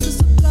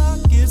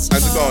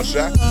it going,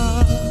 Shaq?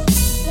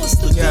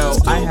 Yo,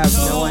 I have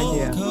no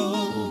idea.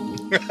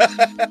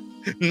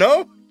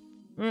 No?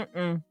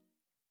 Mm-mm.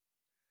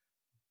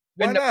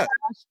 Why not?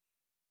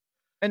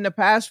 In the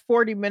past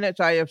 40 minutes,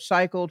 I have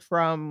cycled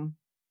from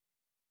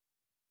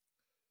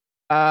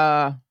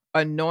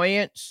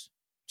annoyance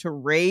to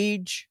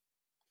rage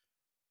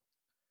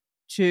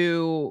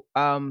to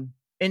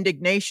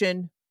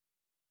indignation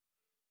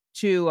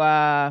to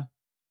like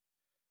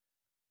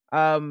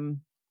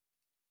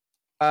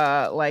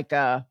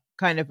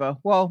kind of a,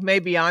 well,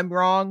 maybe I'm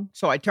wrong,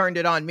 so I turned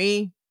it on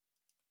me,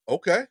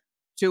 Okay.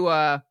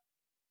 to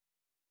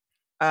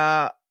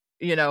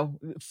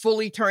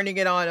fully turning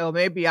it on, oh,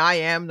 maybe I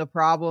am the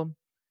problem,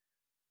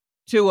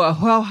 to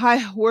well,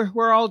 hi,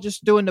 we're all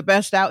just doing the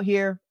best out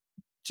here,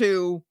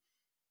 to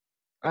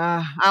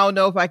I don't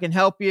know if I can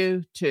help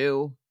you,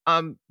 to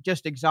I'm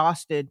just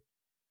exhausted.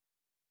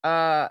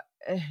 And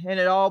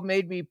it all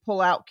made me pull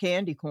out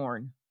candy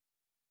corn.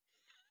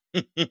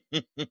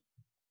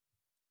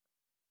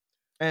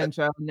 And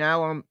so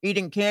now I'm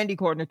eating candy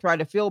corn to try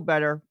to feel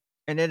better,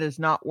 and it is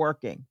not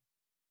working.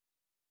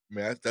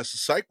 Man, that's a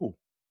cycle.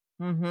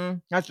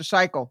 That's a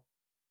cycle.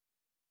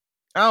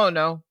 I don't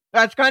know.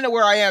 That's kind of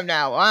where I am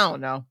now. I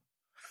don't know.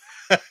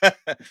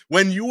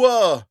 When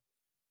you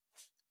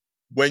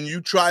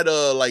try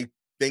to like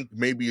think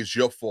maybe it's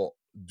your fault,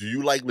 do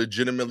you like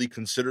legitimately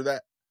consider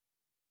that?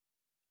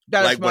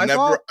 That Like it's my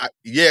fault?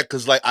 yeah,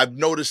 because like I've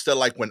noticed that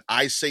like when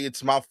I say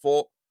it's my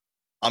fault,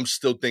 I'm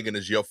still thinking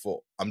it's your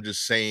fault. I'm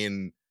just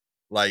saying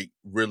like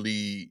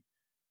really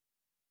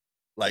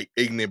like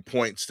ignorant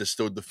points to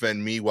still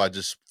defend me while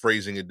just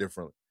phrasing it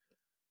differently.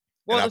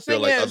 Well, and I the feel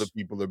thing like is, other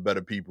people are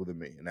better people than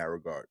me in that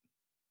regard.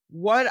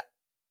 what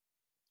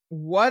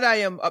I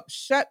am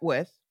upset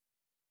with,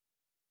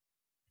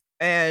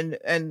 and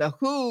the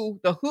who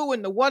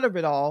and the what of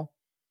it all,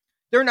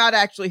 they're not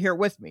actually here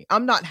with me.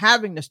 I'm not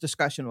having this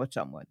discussion with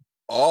someone.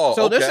 Oh,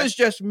 So okay. this is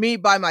just me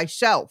by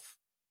myself.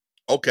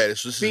 Okay,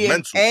 so this being is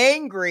mental.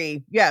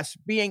 angry. Yes,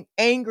 being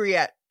angry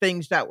at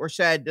things that were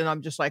said, and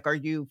I'm just like, are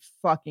you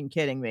fucking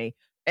kidding me?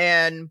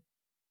 And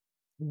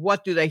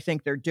what do they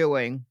think they're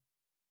doing?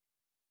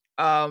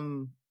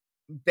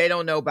 They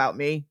don't know about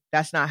me.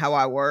 That's not how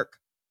I work.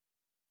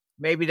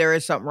 Maybe there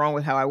is something wrong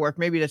with how I work.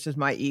 Maybe this is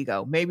my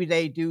ego. Maybe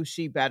they do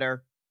see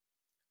better.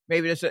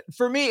 Maybe this,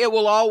 for me, it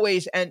will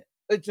always, and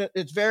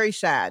it's very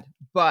sad,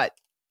 but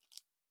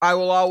I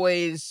will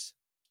always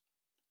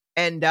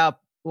end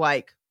up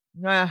like,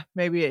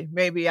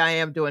 maybe I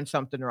am doing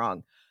something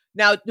wrong.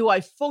 Now, do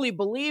I fully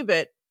believe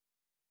it?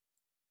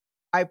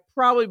 I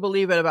probably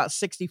believe it about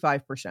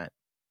 65%.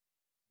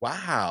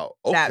 Wow.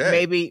 That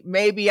Okay.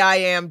 maybe I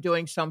am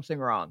doing something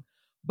wrong.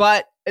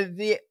 But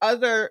the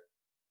other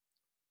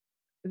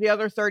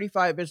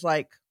 35 is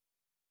like,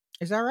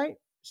 is that right?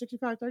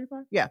 65,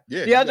 35? Yeah.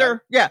 Yeah. The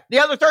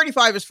other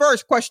 35 is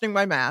first questioning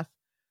my math.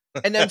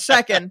 And then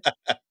second,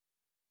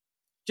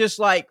 just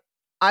like,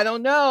 I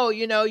don't know,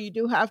 you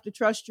do have to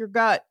trust your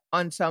gut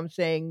on some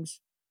things.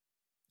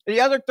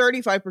 The other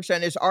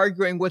 35% is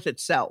arguing with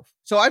itself.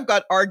 So I've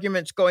got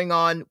arguments going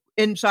on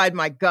inside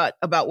my gut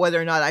about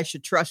whether or not I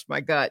should trust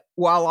my gut,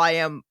 while I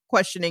am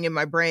questioning in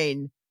my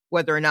brain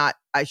whether or not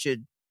I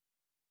should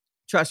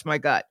trust my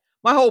gut.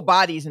 My whole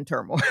body's in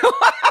turmoil.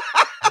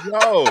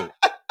 Yo.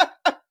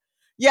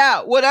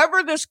 Yeah,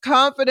 whatever this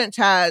confidence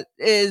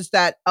is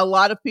that a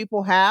lot of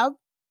people have,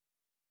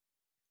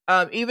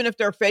 even if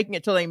they're faking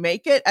it till they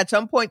make it, at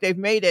some point they've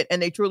made it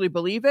and they truly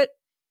believe it.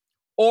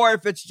 Or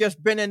if it's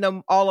just been in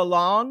them all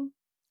along,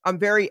 I'm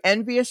very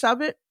envious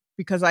of it,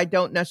 because I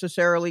don't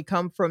necessarily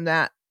come from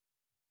that.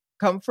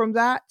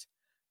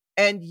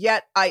 And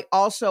yet I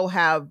also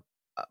have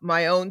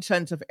my own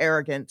sense of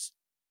arrogance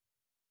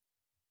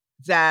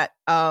that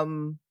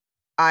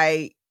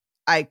I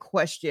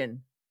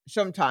question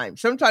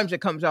sometimes. Sometimes it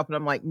comes up and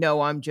I'm like,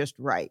 no, I'm just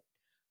right.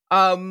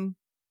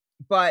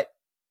 But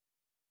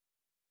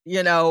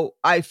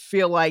I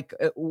feel like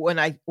when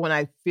I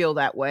feel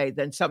that way,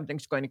 then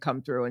something's going to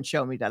come through and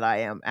show me that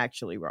I am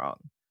actually wrong.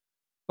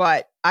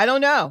 But I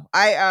don't know.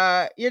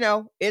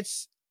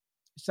 It's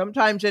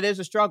sometimes it is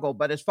a struggle,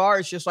 but as far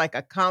as just like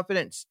a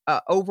confidence,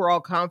 overall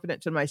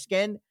confidence in my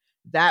skin,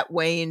 that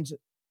wanes.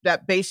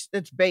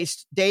 It's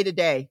based day to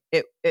day.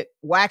 It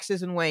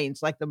waxes and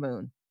wanes like the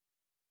moon.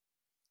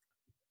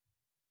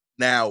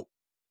 Now,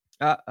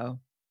 Uh-oh.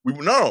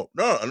 No.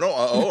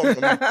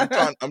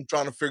 I'm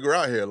trying to figure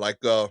out here. Like,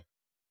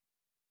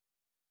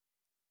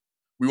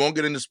 we won't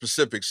get into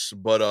specifics,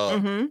 but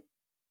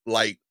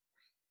like,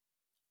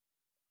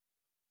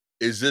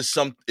 is this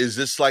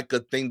like a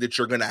thing that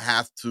you're gonna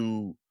have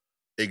to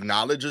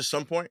acknowledge at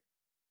some point?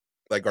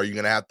 Like, are you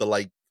gonna have to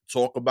like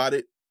talk about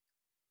it?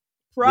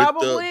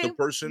 Probably with the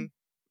person?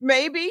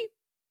 Maybe.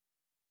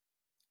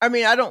 I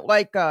mean, I don't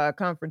like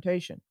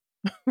confrontation.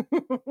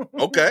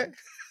 Okay.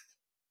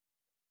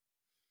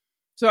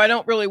 So I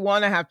don't really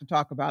want to have to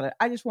talk about it.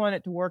 I just want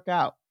it to work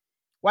out.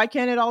 Why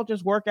can't it all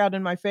just work out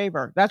in my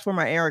favor? That's where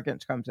my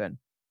arrogance comes in.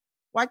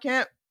 Why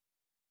can't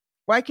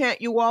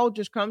you all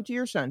just come to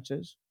your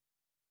senses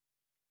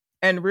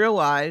and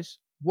realize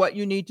what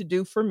you need to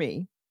do for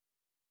me,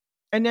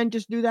 and then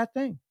just do that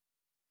thing.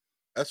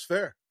 That's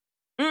fair.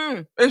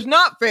 It's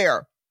not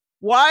fair.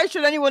 Why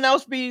should anyone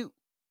else be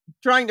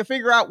trying to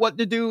figure out what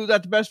to do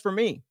that's best for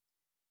me?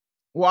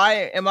 Why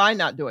am I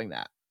not doing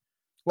that?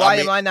 Why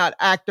am I not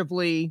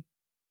actively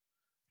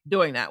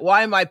doing that?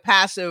 Why am I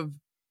passive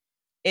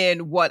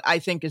in what I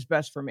think is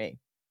best for me?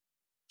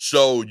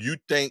 So you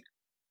think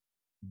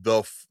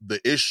the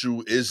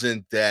issue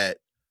isn't that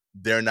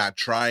they're not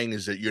trying,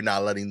 is that you're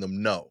not letting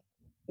them know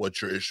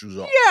what your issues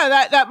are?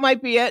 Yeah, that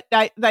might be it.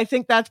 I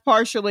think that's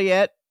partially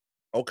it.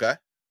 Okay.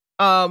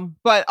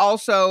 But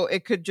also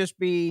it could just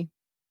be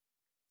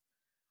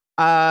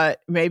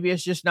maybe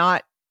it's just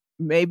not,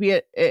 maybe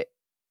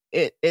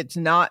it's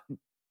not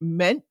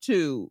meant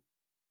to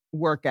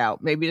work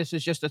out. Maybe this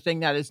is just a thing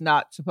that is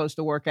not supposed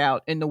to work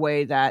out in the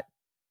way that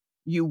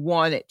you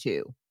want it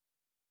to.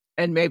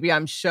 And maybe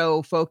I'm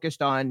so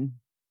focused on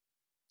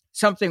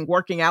something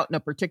working out in a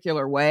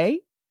particular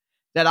way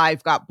that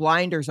I've got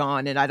blinders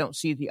on and I don't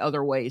see the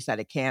other ways that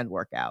it can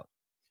work out,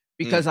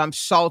 because I'm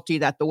salty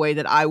that the way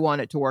that I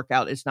want it to work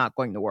out is not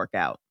going to work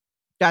out.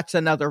 That's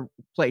another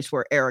place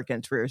where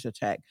arrogance rears its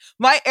head.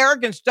 My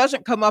arrogance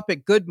doesn't come up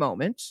at good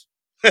moments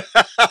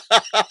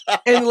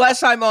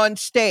unless I'm on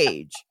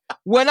stage.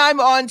 When I'm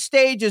on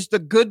stage is the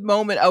good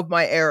moment of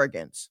my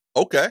arrogance.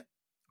 Okay.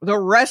 The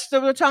rest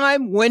of the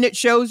time, when it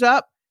shows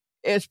up,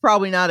 it's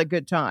probably not a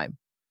good time.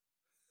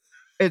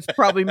 It's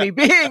probably me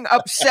being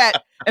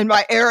upset and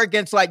my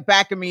arrogance like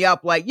backing me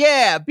up like,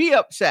 yeah, be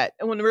upset.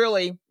 And when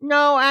really,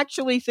 no,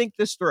 actually think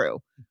this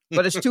through.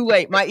 But it's too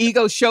late. My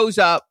ego shows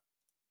up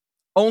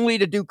only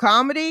to do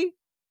comedy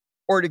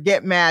or to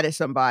get mad at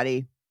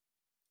somebody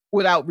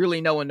without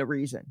really knowing the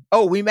reason.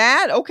 Oh, we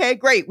mad? Okay,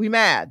 great. We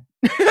mad.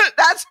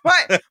 That's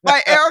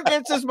my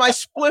arrogance is my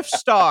spliff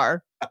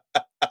star.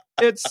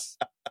 It's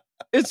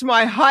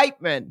my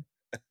hype man.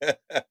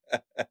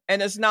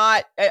 And it's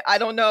not, I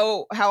don't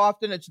know how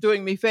often it's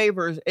doing me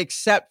favors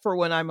except for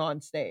when I'm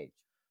on stage.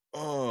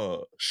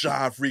 Oh,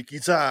 Sean Freaky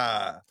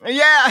time.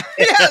 Yeah,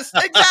 yes,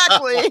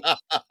 exactly.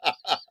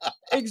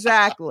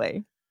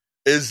 Exactly.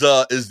 Is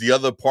the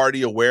other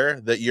party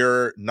aware that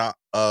you're not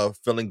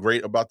feeling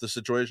great about the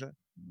situation?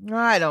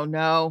 I don't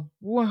know.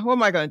 What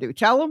am I going to do?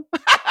 Tell them?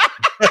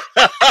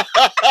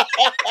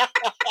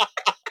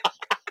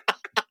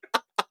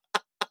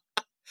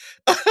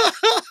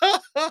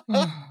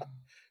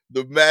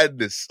 The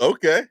madness.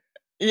 Okay.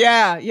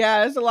 Yeah.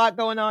 There's a lot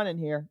going on in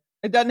here.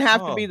 It doesn't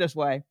have to be this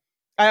way.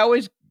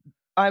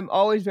 I'm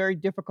always very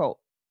difficult.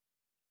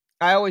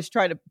 I always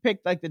try to pick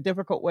like the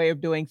difficult way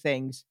of doing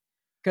things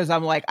because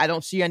I'm like, I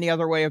don't see any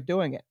other way of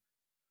doing it.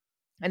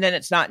 And then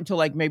it's not until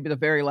like maybe the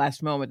very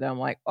last moment that I'm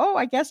like, oh,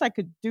 I guess I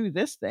could do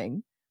this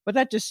thing, but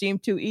that just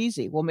seemed too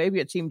easy. Well, maybe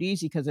it seemed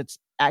easy because it's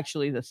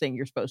actually the thing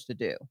you're supposed to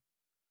do.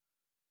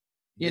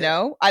 You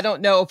know, I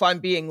don't know if I'm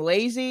being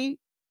lazy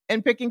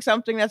and picking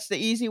something that's the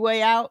easy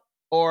way out,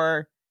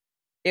 or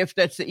if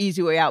that's the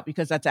easy way out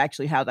because that's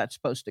actually how that's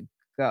supposed to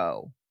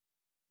go.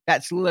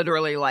 That's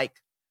literally like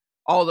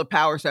all the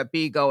powers that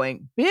be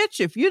going,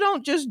 bitch, if you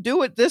don't just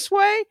do it this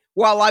way,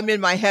 while I'm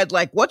in my head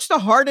like, what's the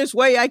hardest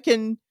way I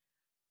can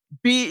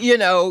be,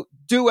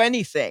 do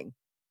anything?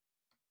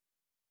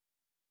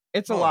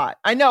 It's a lot.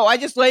 I know. I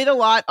just laid a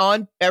lot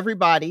on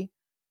everybody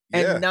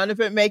and none of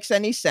it makes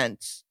any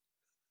sense.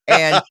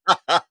 And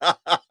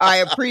I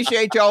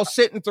appreciate y'all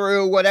sitting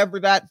through whatever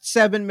that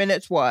 7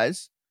 minutes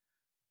was.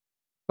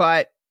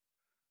 But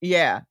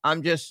yeah,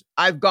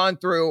 I've gone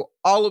through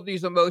all of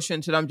these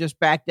emotions and I'm just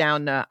back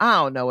down to, I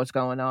don't know what's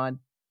going on.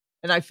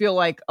 And I feel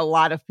like a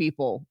lot of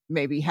people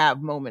maybe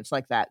have moments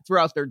like that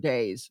throughout their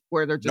days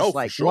where they're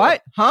just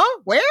what? Huh?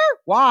 Where?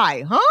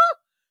 Why? Huh?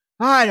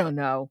 I don't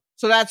know.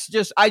 So that's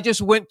I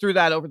just went through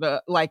that over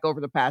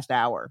the past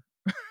hour.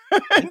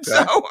 And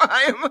so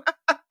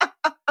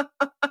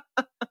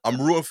I'm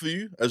rooting for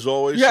you as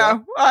always. Yeah,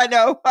 Sean. I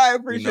know. I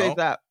appreciate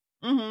that.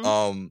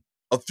 Mm-hmm.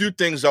 A few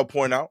things I'll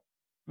point out.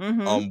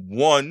 Mm-hmm.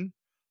 One,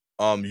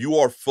 you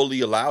are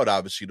fully allowed,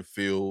 obviously, to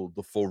feel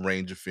the full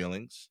range of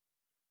feelings.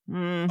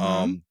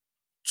 Mm-hmm.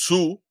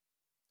 Two,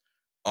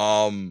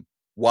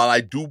 while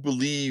I do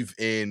believe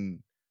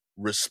in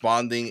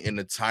responding in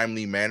a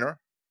timely manner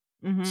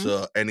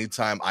to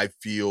anytime I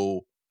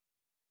feel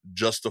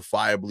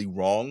justifiably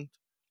wronged,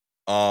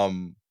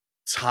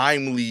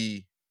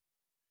 timely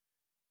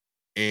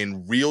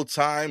in real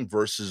time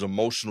versus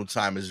emotional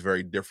time is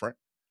very different.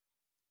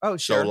 Oh,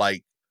 sure.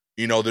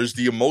 So there's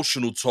the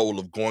emotional toll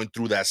of going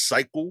through that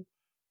cycle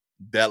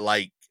that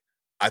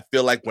I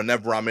feel like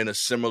whenever I'm in a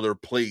similar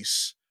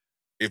place,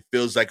 it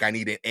feels like I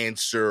need an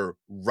answer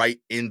right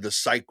in the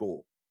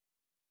cycle.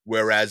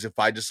 Whereas if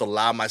I just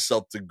allow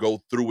myself to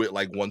go through it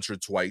like once or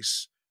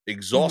twice,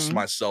 exhaust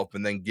myself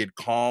and then get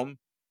calm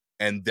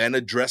and then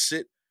address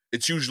it,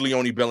 it's usually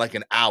only been like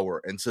an hour.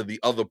 And to the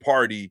other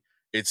party,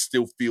 it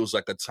still feels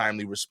like a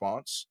timely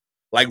response.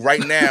 Like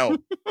right now,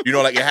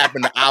 it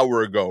happened an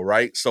hour ago,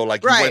 right? So you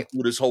went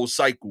through this whole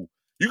cycle.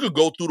 You could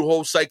go through the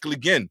whole cycle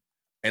again.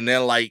 And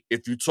then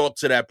if you talk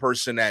to that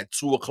person at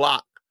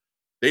 2:00,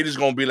 they just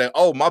going to be like,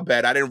 oh, my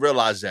bad. I didn't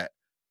realize that.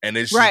 and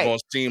it's just Right. gonna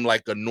seem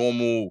like a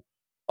normal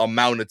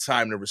amount of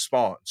time to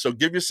respond. So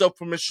give yourself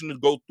permission to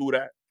go through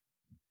that.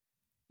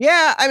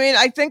 Yeah, I mean,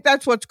 I think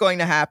that's what's going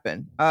to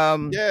happen.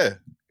 Yeah.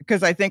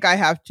 Because I think I'll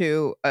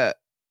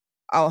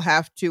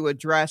have to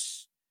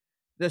address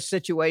the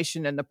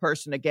situation and the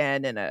person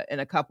again in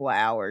a couple of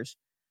hours.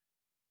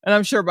 And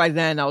I'm sure by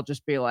then I'll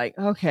just be like,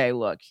 okay,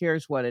 look,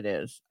 here's what it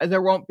is.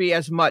 There won't be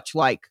as much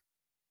like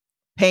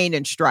pain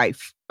and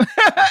strife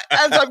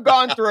as I've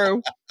gone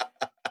through.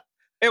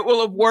 It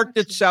will have worked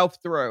itself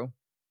through.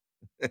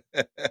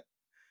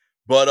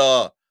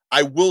 But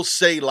I will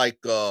say, like,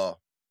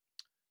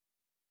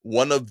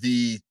 one of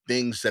the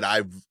things that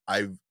I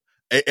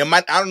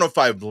don't know if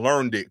I've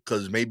learned it,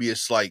 because maybe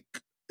it's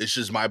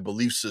just my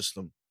belief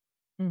system,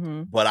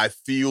 but I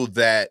feel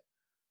that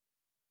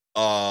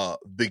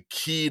the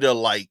key to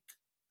like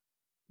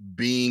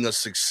being a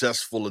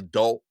successful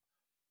adult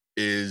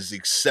is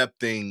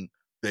accepting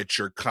that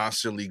you're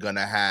constantly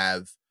gonna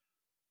have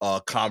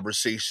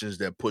conversations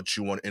that put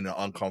you in an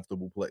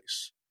uncomfortable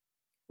place.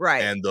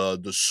 Right. And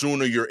the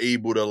sooner you're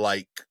able to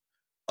like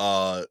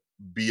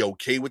be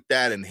okay with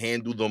that and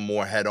handle them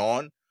more head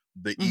on,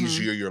 the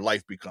easier your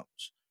life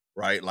becomes.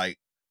 Right. Like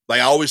I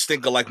always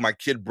think of like my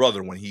kid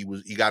brother when he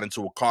got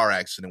into a car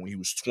accident when he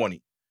was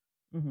 20.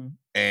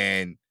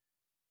 And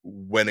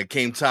when it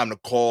came time to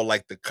call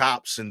like the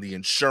cops and the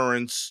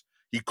insurance,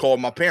 he called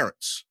my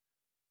parents.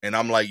 And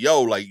I'm like,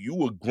 yo, like,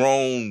 you a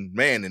grown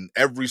man in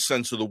every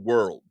sense of the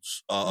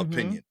world's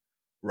opinion,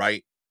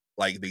 right?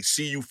 Like, they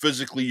see you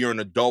physically, you're an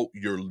adult,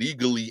 you're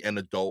legally an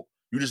adult.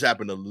 You just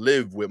happen to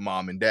live with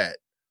mom and dad.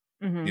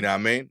 You know what I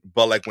mean?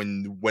 But like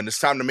when it's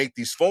time to make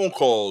these phone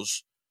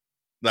calls,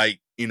 like,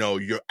 you know,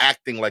 you're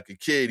acting like a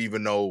kid,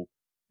 even though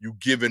you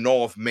giving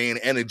off man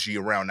energy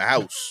around the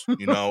house.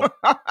 You know,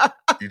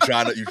 you're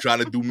trying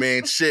to do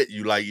man shit.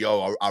 You like,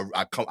 yo,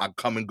 I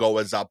come and go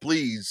as I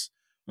please.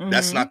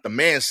 That's not the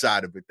man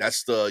side of it.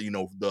 That's the, you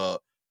know, the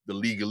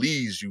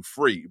legalese, you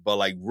free. But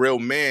like real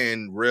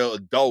man, real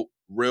adult,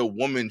 real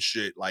woman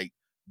shit, like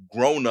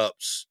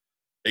grown-ups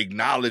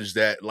acknowledge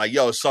that, like,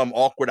 yo, it's something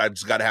awkward. I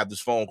just gotta have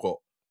this phone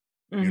call.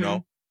 You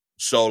know?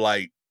 So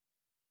like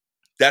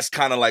that's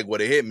kind of like what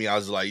it hit me. I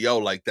was like, yo,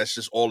 like that's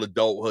just all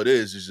adulthood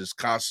is just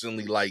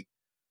constantly like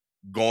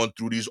going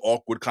through these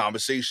awkward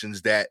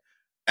conversations that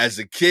as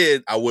a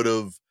kid I would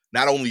have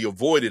not only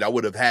avoided, I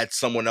would have had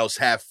someone else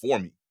have for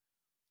me.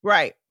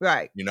 Right.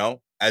 You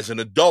know, as an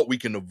adult, we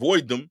can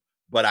avoid them,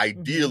 but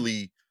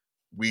ideally,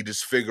 we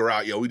just figure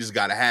out, yo, we just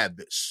got to have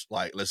this.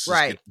 Like, let's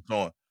just get this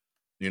on,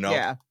 you know?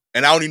 Yeah.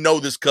 And I only know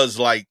this because,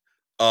 like,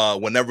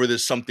 whenever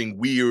there's something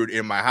weird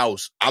in my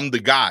house, I'm the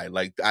guy.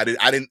 Like, I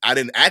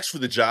didn't ask for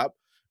the job,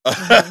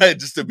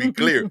 just to be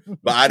clear.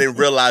 But I didn't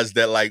realize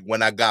that, like,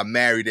 when I got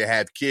married and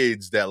had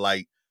kids, that,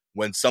 like,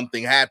 when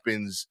something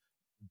happens,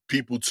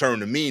 people turn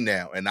to me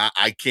now, and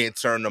I can't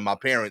turn to my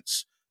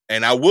parents.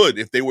 And I would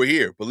if they were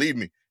here, believe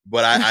me.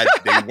 But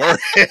they weren't.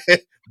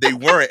 They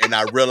weren't, and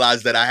I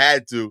realized that I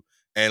had to.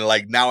 And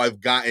like now,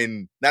 I've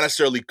gotten not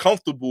necessarily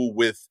comfortable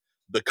with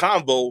the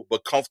convo,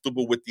 but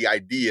comfortable with the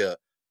idea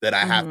that I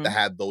have to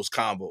have those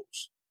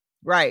convos.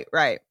 Right.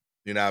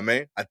 You know what I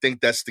mean? I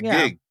think that's the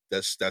gig.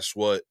 That's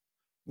what.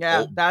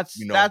 Yeah, that's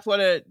what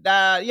it.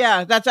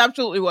 Yeah, that's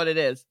absolutely what it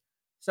is.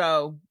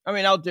 So I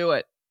mean, I'll do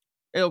it.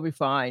 It'll be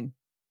fine.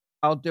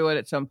 I'll do it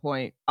at some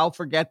point. I'll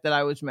forget that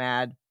I was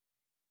mad.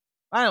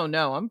 I don't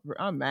know.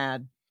 I'm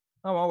mad.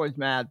 I'm always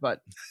mad, but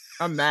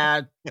I'm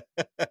mad.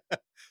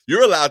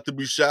 You're allowed to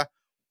be shy.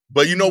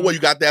 But you know what?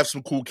 You got to have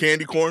some cool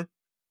candy corn.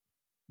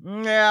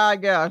 Yeah, I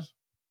guess.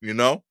 You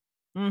know?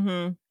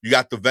 You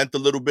got to vent a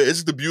little bit. This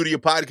is the beauty of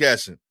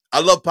podcasting.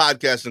 I love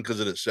podcasting because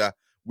of this, Shy.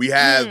 We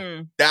have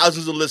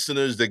thousands of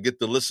listeners that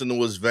get to listen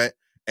to us vent.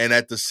 And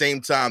at the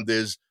same time,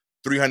 there's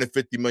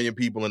 350 million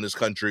people in this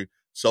country.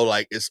 So,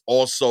 like, it's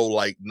also,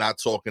 like, not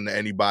talking to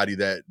anybody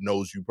that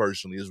knows you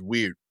personally. It's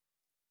weird.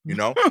 You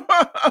know?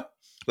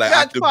 Like,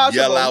 I could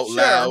yell out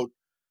loud.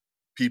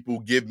 People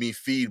give me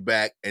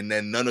feedback, and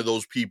then none of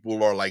those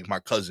people are like my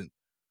cousin.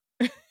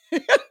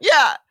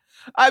 Yeah,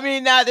 I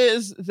mean that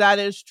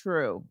is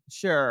true.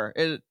 Sure,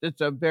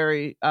 it's a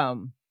very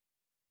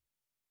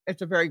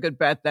good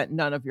bet that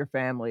none of your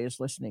family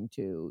is listening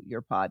to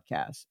your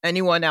podcast.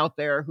 Anyone out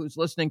there who's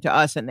listening to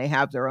us and they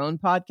have their own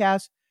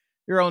podcast,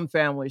 your own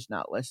family's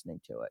not listening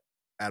to it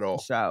at all.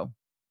 So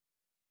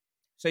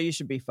you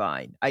should be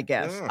fine, I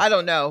guess. I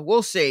don't know.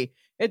 We'll see.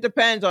 It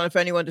depends on if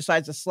anyone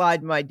decides to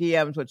slide my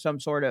DMs with some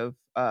sort of,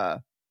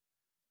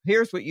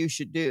 here's what you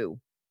should do.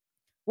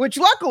 Which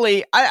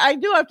luckily, I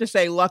do have to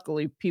say,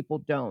 luckily, people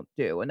don't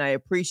do. And I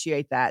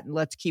appreciate that. And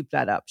let's keep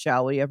that up,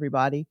 shall we,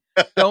 everybody?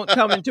 Don't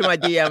come into my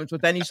DMs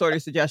with any sort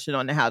of suggestion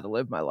on how to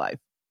live my life.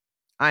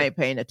 I ain't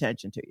paying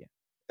attention to you.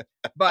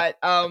 But,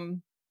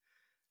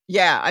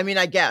 yeah, I mean,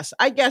 I guess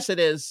it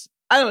is.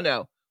 I don't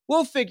know.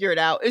 We'll figure it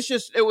out. It's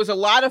just, it was a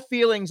lot of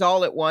feelings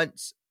all at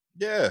once.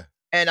 Yeah.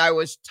 And I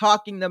was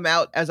talking them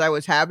out as I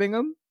was having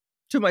them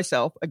to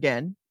myself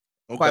again,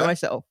 by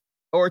myself,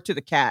 or to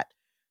the cat.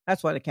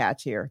 That's why the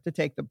cat's here, to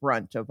take the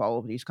brunt of all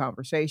of these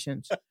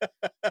conversations.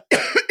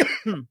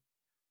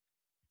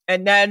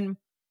 And then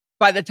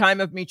by the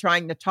time of me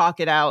trying to talk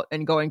it out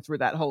and going through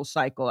that whole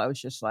cycle, I was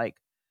just like,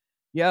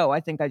 yo, I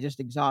think I just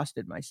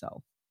exhausted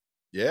myself.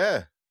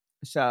 Yeah.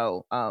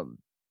 So,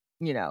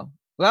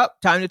 well,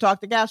 time to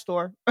talk to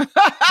Gastor.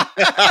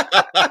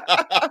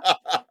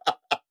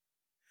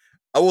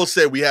 I will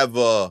say we have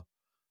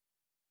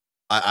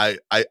I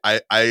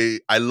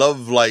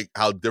love like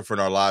how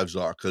different our lives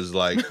are, because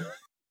like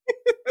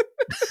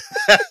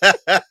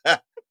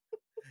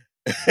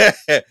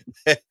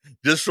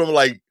just from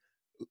like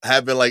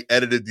having like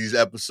edited these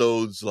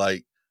episodes,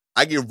 like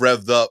I get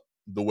revved up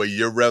the way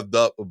you're revved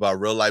up about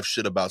real life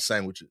shit about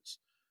sandwiches.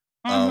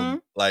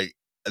 Like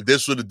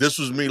this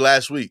was me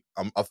last week.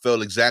 I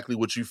felt exactly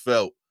what you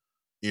felt,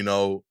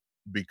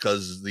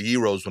 because the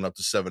Heroes went up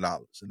to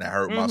 $7 and that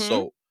hurt my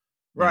soul.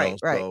 Right.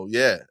 So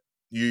yeah,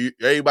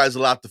 everybody's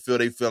allowed to feel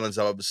their feelings,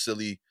 however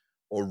silly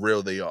or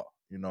real they are.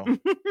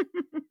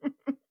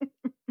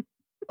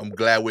 I'm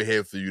glad we're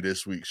here for you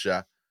this week,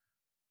 Sha.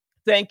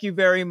 Thank you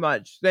very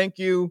much. Thank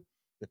you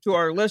to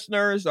our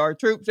listeners, our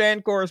troops,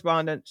 and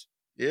correspondents.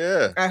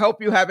 Yeah. I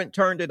hope you haven't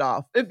turned it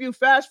off. If you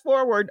fast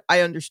forward,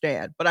 I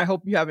understand, but I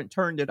hope you haven't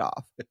turned it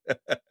off.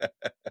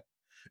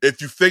 If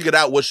you figured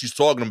out what she's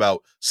talking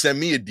about, send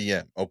me a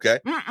DM, okay?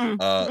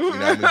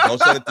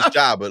 Don't send it to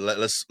Sha, but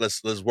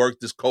let's work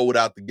this code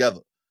out together.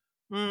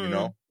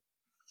 Well,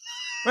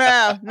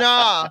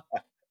 nah.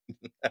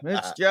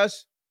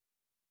 It's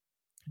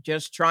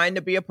just trying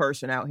to be a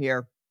person out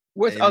here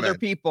with other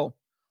people.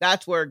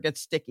 That's where it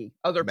gets sticky.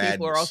 Other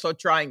people are also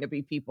trying to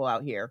be people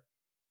out here.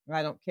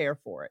 I don't care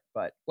for it,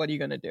 but what are you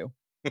going to do?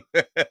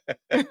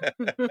 Let's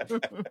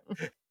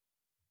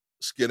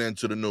get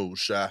into the news,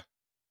 Sha.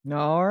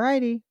 All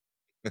righty.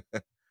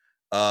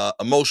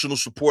 Emotional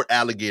support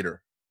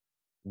alligator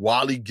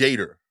Wally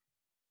Gator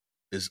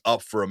is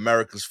up for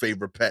America's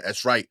favorite pet.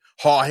 That's right.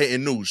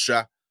 Hard-hitting news,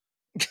 Sha.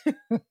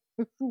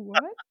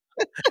 What?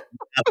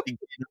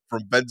 Alligator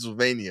from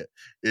Pennsylvania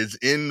is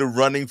in the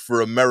running for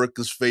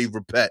America's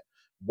favorite pet.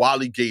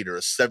 Wally Gator,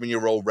 a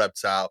 7-year-old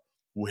reptile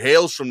who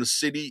hails from the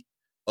city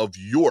of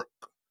York,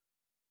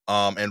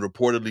 and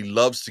reportedly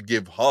loves to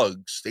give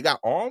hugs. They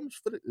got arms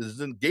for the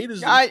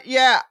gators. I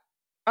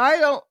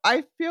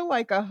feel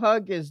like a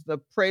hug is the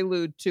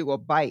prelude to a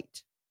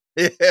bite.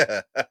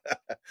 Yeah.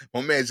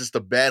 My man's just a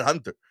bad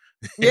hunter.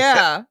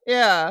 Yeah.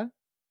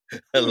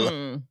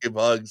 Give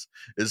hugs.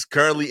 Is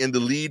currently in the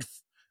lead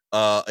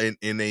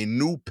in a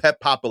new pet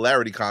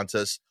popularity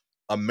contest,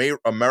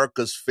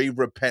 America's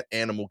favorite pet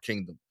animal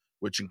kingdom,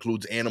 which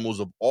includes animals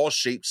of all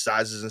shapes,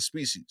 sizes, and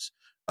species.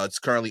 It's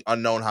currently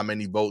unknown how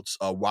many votes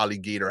Wally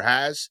Gator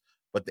has,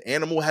 but the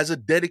animal has a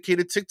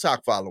dedicated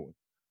TikTok following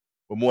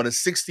with more than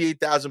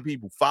 68,000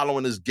 people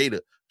following this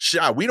gator.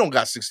 Shy, we don't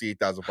got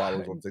 68,000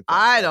 followers on TikTok.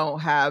 I don't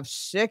have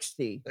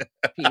 60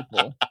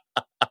 people.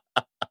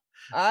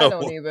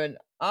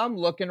 I'm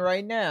looking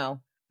right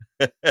now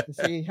to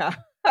see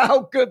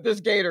how good this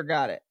gator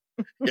got it.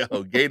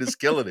 Yo, Gator's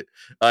killing it.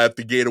 If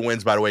the gator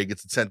wins, by the way, it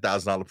gets a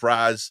 $10,000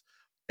 prize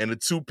and a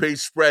 2-page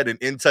spread in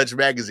In Touch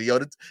magazine. Yo,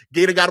 the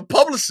Gator got a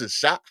publicist,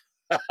 Shot.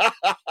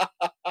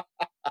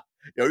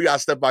 Yo, we gotta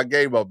step our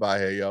game up out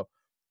here, yo.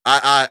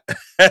 I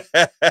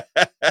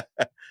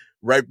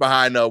right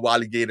behind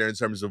Wally Gator in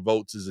terms of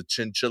votes is a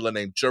chinchilla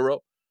named Churro.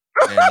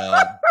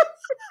 And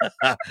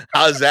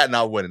how's that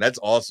not winning? That's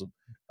awesome.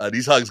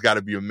 These hugs got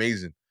to be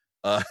amazing.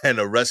 And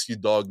a rescue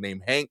dog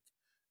named Hank,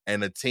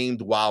 and a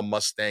tamed wild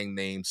Mustang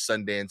named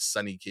Sundance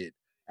Sunny Kid.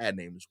 That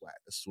name is whack.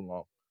 That's too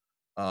long.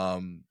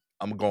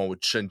 I'm going with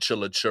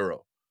Chinchilla Churro.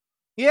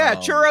 Yeah,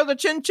 Churro the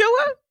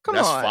Chinchilla? Come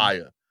on. That's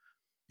fire.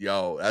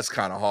 Yo, that's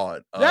kind of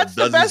hard. That's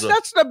the best.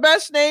 That's the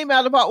best name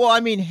out of all. Well, I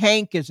mean,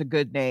 Hank is a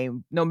good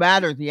name, no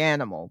matter the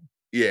animal.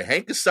 Yeah,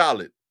 Hank is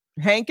solid.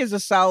 Hank is a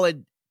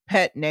solid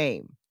pet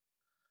name.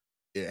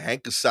 Yeah,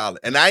 Hank is solid.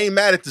 And I ain't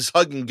mad at this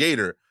hugging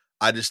gator.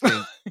 I just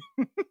think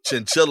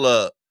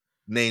Chinchilla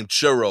named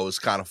Churro is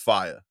kind of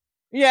fire.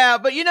 Yeah,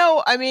 but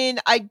I mean,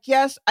 I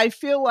guess I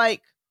feel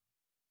like,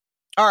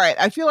 all right,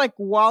 I feel like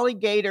Wally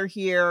Gator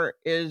here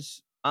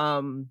is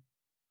probably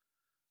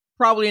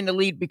in the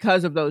lead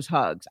because of those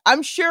hugs.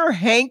 I'm sure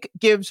Hank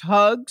gives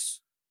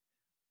hugs,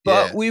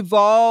 but we've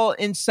all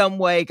in some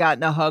way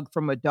gotten a hug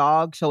from a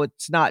dog, so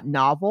it's not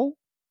novel.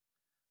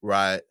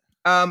 Right.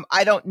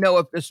 I don't know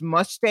if this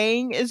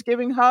Mustang is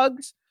giving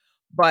hugs,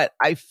 but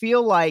I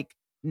feel like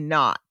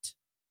not.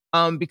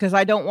 Because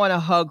I don't want a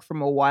hug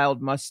from a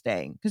wild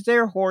Mustang, because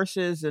they're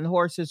horses and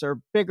horses are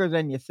bigger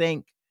than you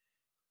think.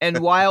 And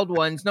wild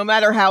ones, no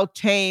matter how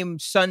tame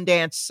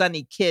Sundance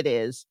Sunny Kid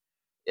is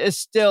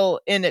still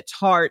in its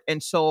heart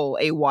and soul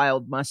a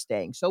wild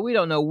Mustang. So we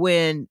don't know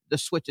when the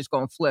switch is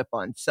going to flip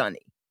on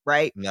Sunny,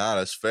 right? Nah,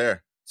 that's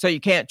fair. So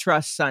you can't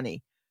trust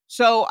Sunny.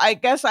 So I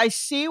guess I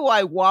see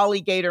why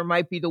Wally Gator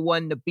might be the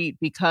one to beat,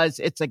 because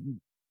it's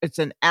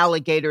an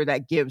alligator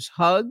that gives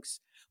hugs.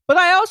 But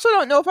I also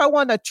don't know if I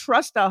want to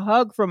trust a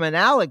hug from an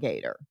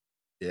alligator.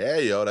 Yeah,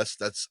 yo, that's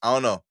I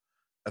don't know.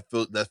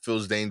 That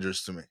feels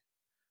dangerous to me.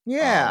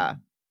 Yeah.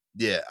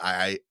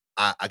 I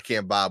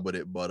can't vibe with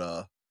it,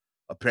 but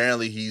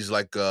apparently he's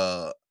like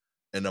an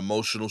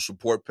emotional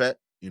support pet.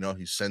 You know,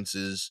 he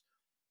senses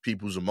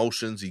people's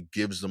emotions. He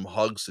gives them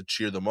hugs to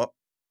cheer them up.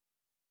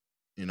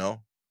 You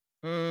know,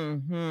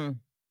 Hmm.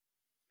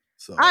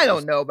 so I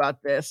don't know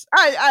about this.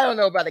 I don't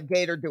know about a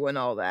gator doing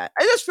all that.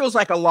 It just feels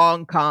like a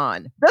long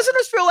con. Doesn't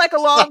this feel like a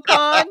long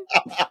con?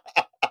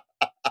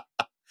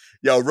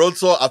 Yo, real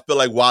talk, I feel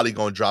like Wally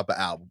gonna drop an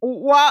album.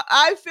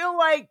 I feel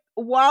like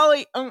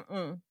Wally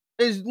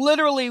is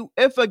literally,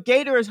 if a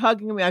gator is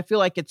hugging me, I feel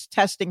like it's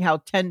testing how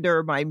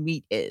tender my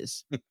meat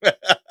is.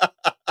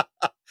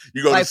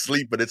 You go to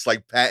sleep and it's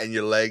like patting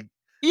your leg.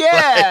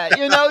 Yeah,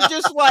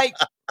 just like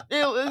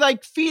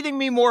feeding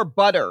me more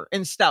butter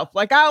and stuff.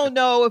 Like, I don't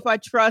know if I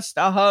trust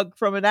a hug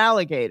from an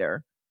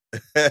alligator.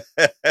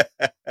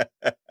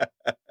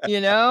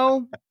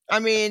 I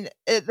mean,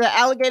 the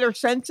alligator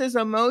senses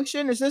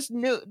emotion. Is this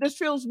new? This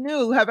feels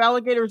new. Have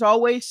alligators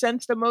always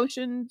sensed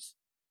emotions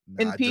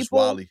in people? Just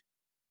Wally.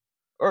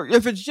 Or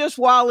if it's just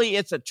Wally,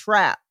 it's a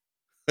trap.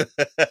 If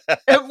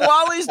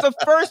Wally's the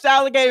first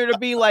alligator to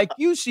be like,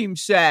 you seem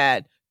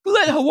sad,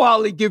 let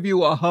Wally give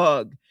you a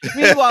hug.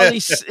 Meanwhile,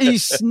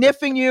 he's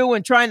sniffing you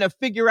and trying to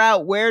figure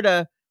out where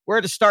to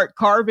start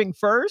carving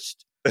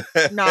first.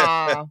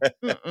 Nah.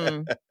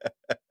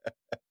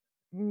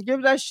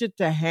 Give that shit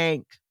to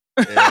Hank.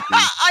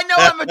 I know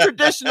I'm a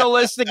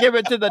traditionalist to give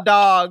it to the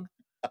dog.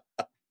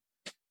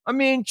 I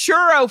mean,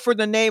 Churro for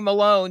the name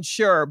alone,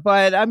 sure.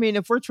 But I mean,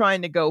 if we're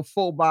trying to go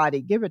full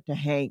body, give it to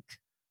Hank.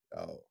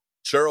 Oh,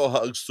 Churro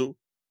hugs too.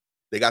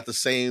 They got the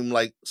same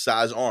like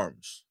size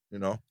arms,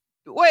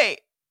 Wait,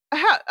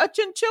 a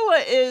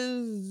chinchilla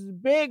is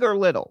big or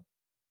little?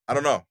 I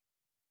don't know.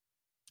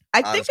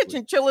 I think a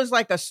chinchilla is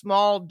like a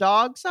small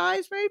dog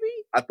size, maybe?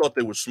 I thought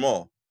they were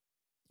small.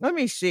 Let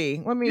me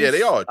see. Yeah,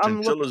 they are.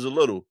 Chinchillas are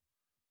little.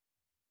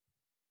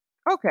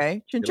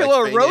 Okay. Chinchilla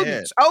or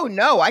rodents. Oh,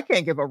 no. I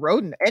can't give a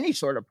rodent any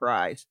sort of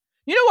prize.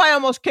 You know why I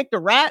almost kicked a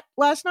rat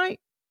last night?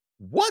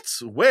 What?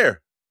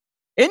 Where?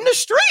 In the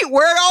street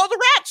where all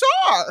the rats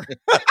are.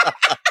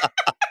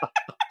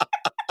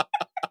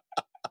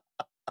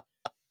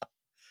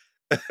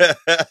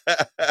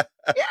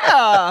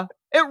 Yeah.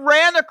 It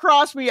ran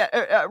across me,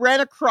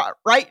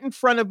 right in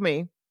front of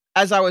me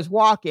as I was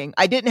walking.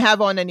 I didn't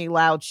have on any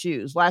loud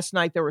shoes. Last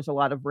night there was a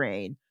lot of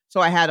rain,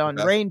 so I had on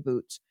rain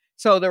boots.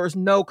 So there was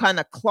no kind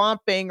of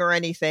clomping or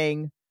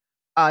anything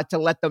to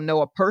let them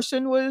know a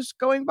person was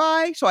going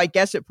by. So I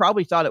guess it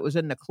probably thought it was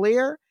in the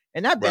clear.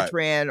 And that bitch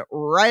ran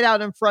right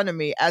out in front of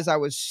me as I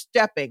was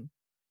stepping.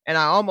 And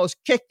I almost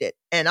kicked it.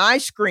 And I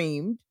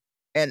screamed.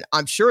 And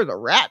I'm sure the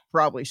rat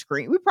probably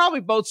screamed. We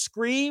probably both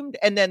screamed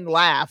and then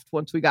laughed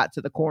once we got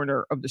to the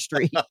corner of the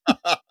street.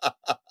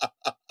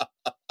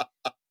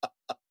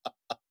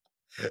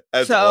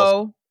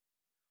 So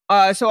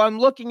I'm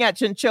looking at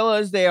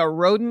chinchillas. They are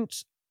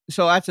rodents.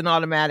 So that's an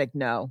automatic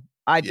no.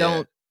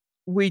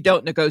 We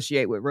don't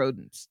negotiate with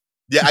rodents.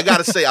 Yeah, I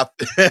gotta say, I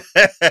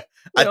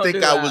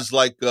think I was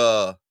like,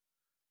 I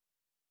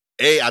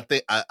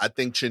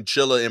think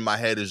chinchilla in my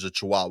head is a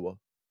chihuahua.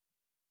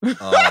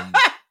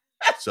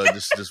 So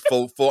just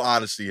full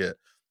honesty here.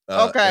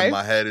 Okay. In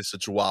my head, it's a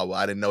chihuahua.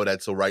 I didn't know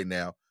that till right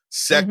now.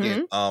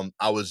 Second,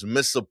 I was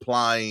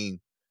misapplying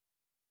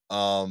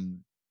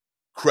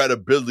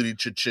credibility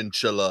to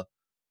chinchilla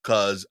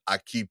because I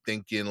keep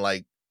thinking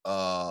like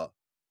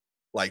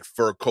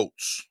fur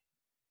coats.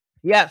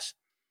 Yes.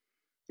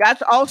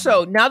 That's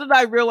also, now that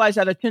I realize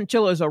that a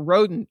chinchilla is a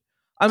rodent,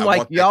 I'm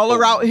like, y'all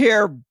are out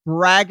here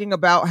bragging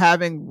about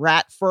having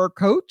rat fur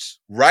coats?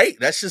 Right?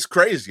 That's just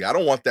crazy. I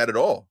don't want that at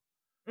all.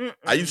 Mm-mm.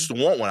 I used to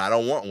want one. I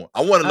don't want one.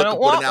 I want to look up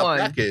what an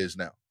alpaca is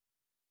now.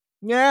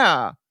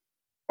 Yeah.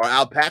 Are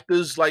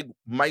alpacas like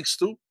mice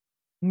too?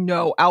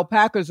 No,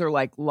 alpacas are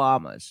like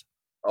llamas.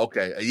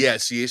 Okay. Yeah,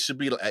 see, it should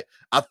be like,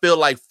 I feel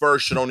like fur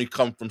should only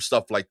come from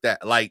stuff like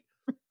that. Like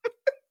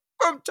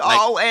from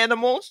tall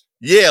animals.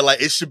 Yeah,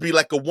 like it should be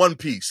like a one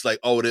piece. Like,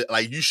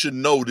 like you should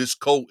know this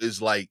coat is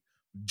like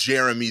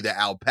Jeremy the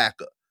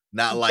alpaca.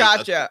 Not like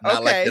gotcha.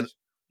 Okay.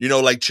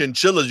 Like, like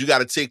chinchillas, you got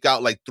to take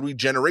out like 3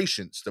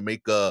 generations to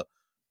make a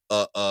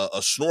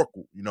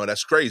snorkel.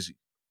 That's crazy.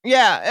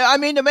 Yeah, I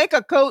mean, to make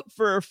a coat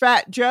for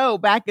Fat Joe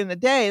back in the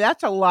day,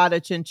 that's a lot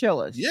of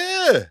chinchillas.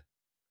 Yeah.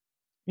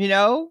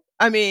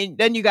 I mean,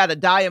 then you got to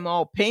dye them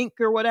all pink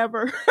or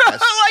whatever.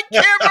 Like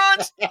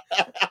Cameron's.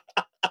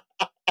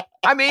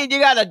 I mean, you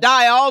got to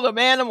dye all them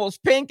animals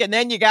pink and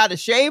then you got to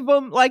shave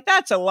them. Like,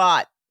 that's a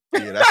lot.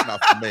 Yeah, that's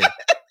not for me.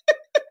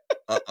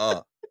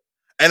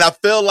 And I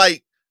feel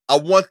like I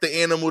want the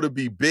animal to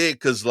be big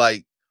because,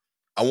 like,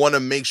 I want to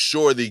make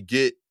sure they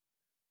get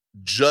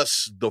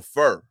just the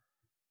fur.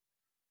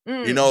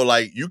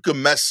 Like, you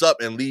can mess up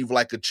and leave,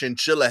 like, a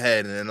chinchilla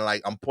head. And then,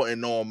 like, I'm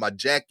putting on my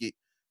jacket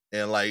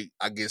and, like,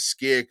 I get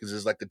scared because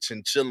there's, like, a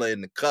chinchilla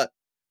in the cut.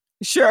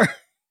 Sure.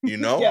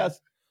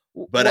 Yes.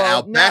 But an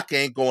alpaca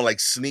ain't going to, like,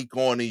 sneak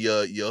onto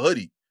your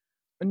hoodie.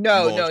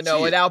 No.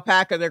 An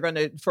alpaca, they're going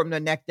to, from the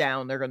neck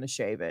down, they're going to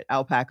shave it.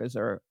 Alpacas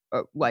are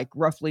like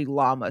roughly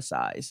llama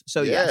size.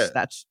 So, yes,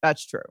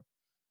 that's true.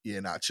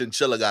 Yeah,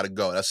 chinchilla got to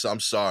go. I'm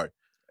sorry.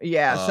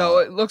 Yeah, so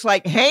it looks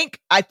like Hank,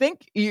 I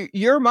think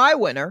you're my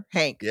winner,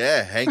 Hank.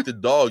 Yeah, Hank the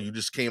dog. You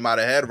just came out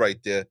ahead right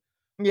there.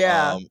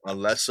 Yeah.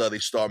 Unless they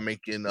start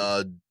making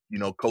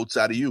coats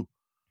out of you.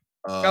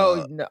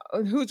 Oh, no.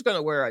 Who's going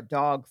to wear a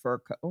dog fur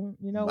coat? Oh,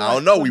 you know what? I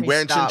don't know. Let We me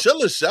wearing stop.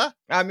 chinchillas, yeah.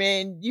 I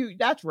mean,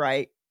 that's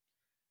right.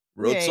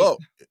 Real We ain't- talk.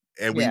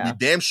 And we Yeah.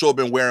 damn sure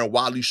been wearing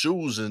Wally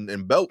shoes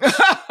and belts. We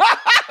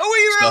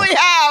really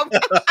have.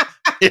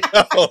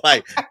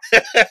 Like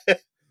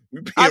we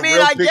being I mean,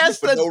 real I picky guess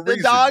for the, no the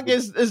reason. dog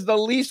is the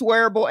least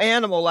wearable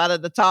animal out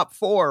of the top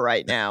 4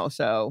 right now.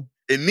 So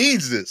It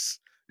needs this.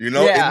 It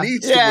Yeah,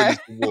 needs yeah. to win this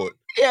award.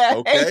 yeah,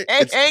 Okay?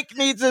 Hank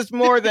needs this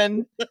more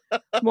than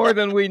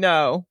we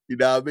know. You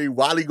know what I mean?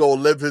 Wally gonna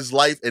live his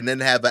life and then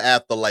have an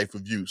afterlife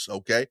of use,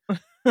 okay?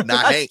 Not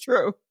That's Hank.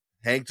 true.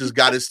 Hank just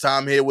got his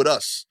time here with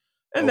us.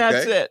 And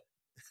that's it.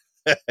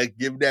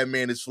 Give that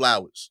man his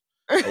flowers.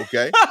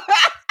 Okay?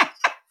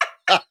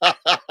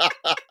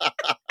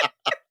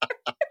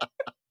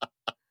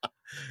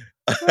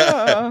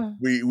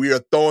 We are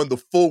throwing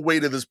the full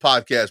weight of this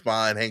podcast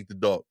behind Hank the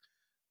dog.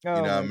 Oh,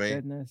 you know what I my mean?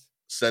 goodness.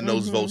 Send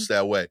those votes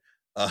that way.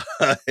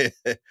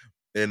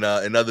 In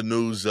other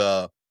news,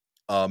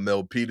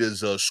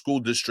 Milpitas school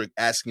district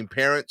asking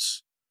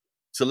parents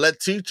to let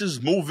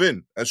teachers move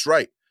in. That's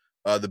right.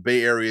 The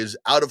Bay Area's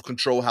out of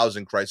control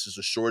housing crisis,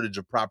 a shortage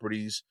of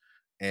properties,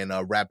 and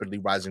rapidly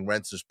rising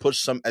rents has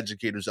pushed some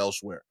educators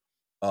elsewhere.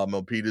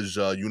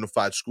 Milpitas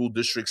Unified School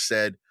District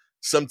said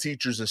some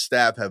teachers and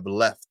staff have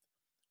left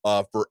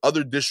for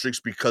other districts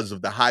because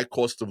of the high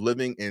cost of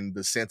living in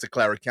the Santa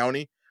Clara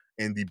County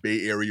and the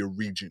Bay Area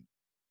region.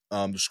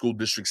 The school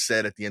district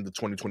said at the end of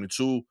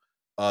 2022,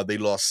 they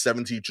lost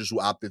 7 teachers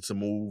who opted to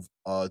move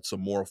to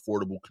more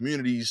affordable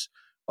communities.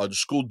 The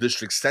school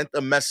district sent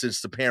a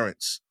message to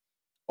parents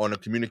on a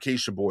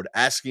communication board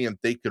asking if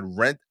they could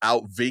rent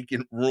out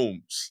vacant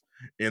rooms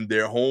in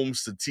their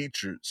homes to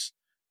teachers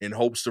in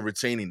hopes of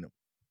retaining them.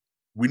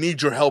 We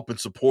need your help in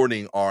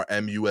supporting our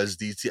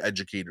MUSD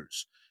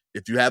educators.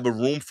 If you have a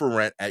room for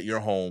rent at your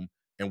home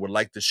and would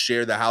like to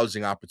share the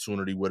housing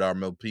opportunity with our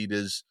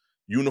Milpitas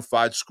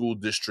Unified School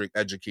District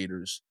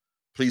educators,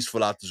 please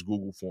fill out this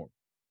Google form.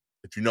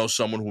 If you know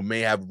someone who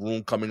may have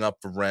room coming up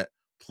for rent,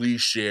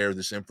 please share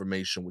this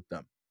information with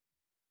them.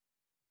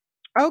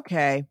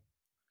 Okay.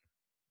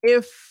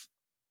 If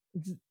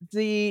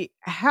the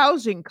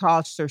housing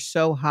costs are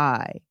so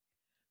high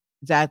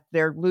that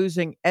they're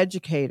losing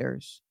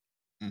educators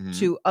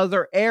to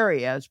other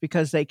areas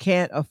because they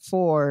can't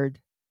afford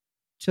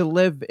to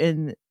live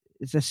in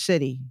the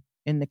city,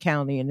 in the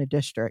county, in the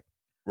district.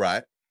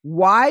 Right.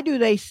 Why do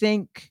they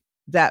think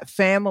that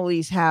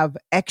families have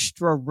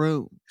extra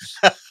rooms?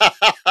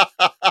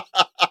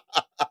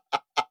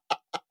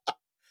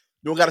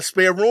 You don't got a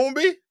spare room,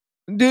 B?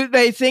 Do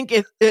they think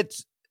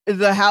it's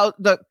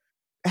the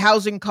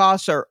housing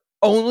costs are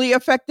only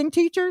affecting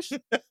teachers?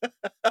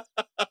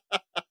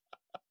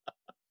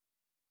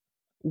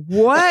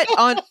 What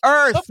on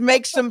earth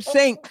makes them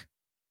think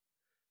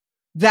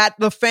that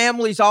the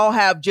families all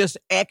have just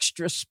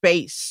extra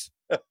space?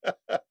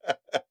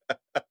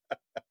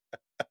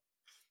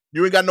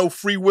 You ain't got no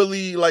free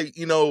willy,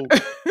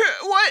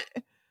 What?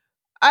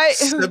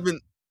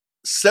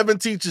 Seven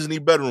teachers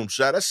need bedrooms,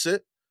 shot. That's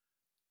it.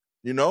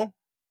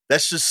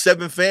 That's just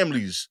 7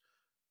 families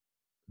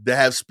that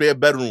have spare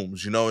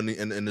bedrooms,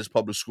 in this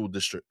public school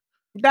district.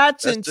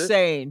 That's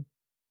insane.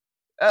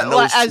 I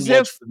know it's too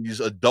much for these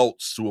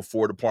adults to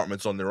afford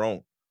apartments on their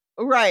own.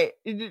 Right.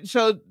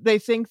 So they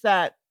think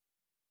that.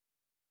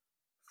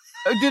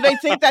 Do they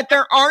think that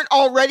there aren't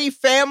already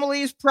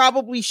families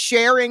probably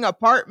sharing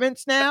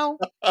apartments now?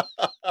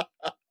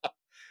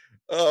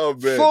 Oh,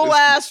 man. Full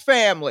ass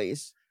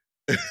families.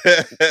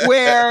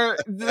 Where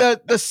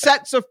the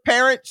sets of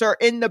parents are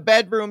in the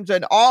bedrooms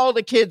and all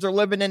the kids are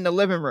living in the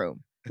living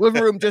room.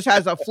 Living room just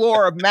has a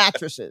floor of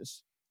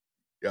mattresses.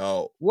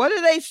 Yo. What do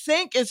they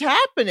think is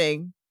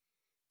happening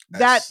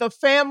that the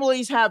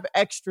families have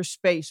extra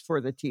space for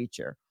the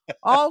teacher?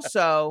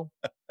 Also,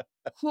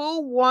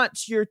 who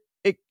wants your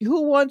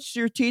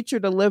teacher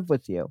to live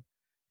with you?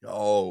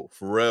 Oh,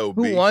 for real.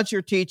 Who wants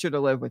your teacher to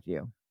live with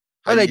you?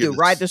 What do they do?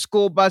 Ride the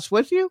school bus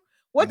with you?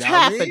 What's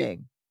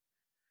happening?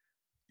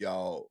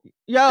 Yo,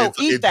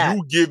 eat that. If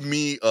you give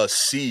me a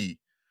C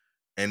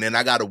and then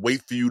I got to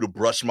wait for you to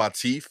brush my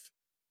teeth,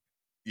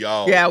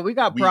 yeah, we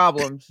got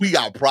problems. We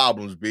got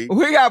problems, B.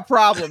 We got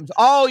problems.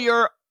 All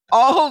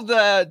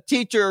the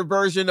teacher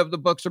version of the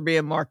books are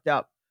being marked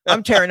up.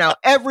 I'm tearing out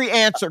every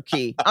answer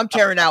key.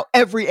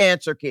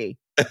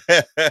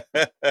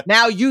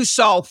 Now you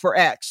solve for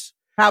X.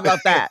 How about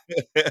that?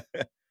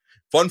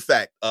 Fun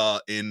fact,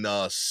 in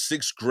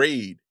 6th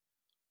grade,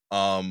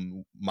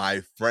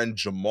 my friend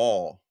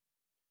Jamal,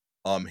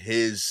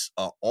 his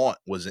aunt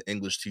was an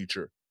English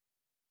teacher.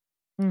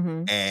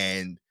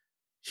 And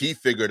he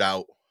figured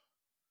out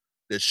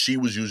that she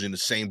was using the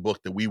same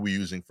book that we were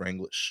using for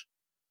English.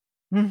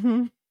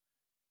 And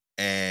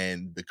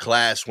the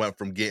class went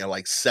from getting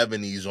like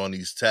 70s on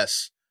these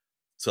tests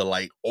to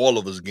like all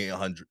of us getting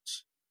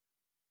hundreds.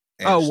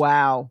 And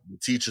wow. The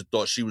teacher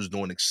thought she was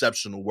doing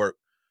exceptional work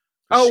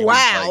Oh, She was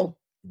like wow.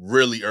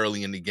 really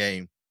early in the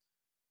game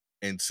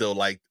until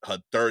like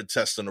her third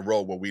test in a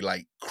row where we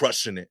like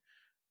crushing it.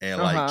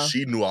 And like Uh-huh.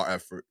 she knew our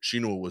effort. She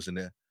knew it wasn't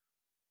there.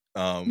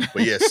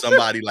 But yeah,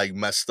 somebody like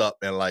messed up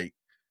and like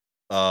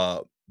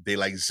they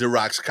like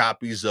Xerox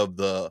copies of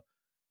the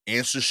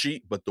answer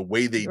sheet, but the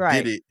way they did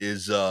Right. it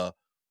is they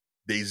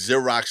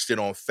Xeroxed it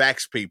on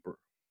fax paper.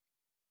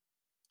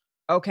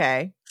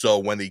 Okay. So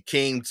when they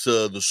came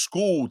to the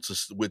school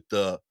with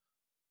the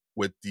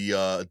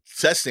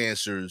test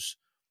answers,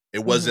 it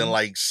wasn't Mhm.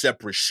 like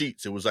separate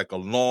sheets. It was like a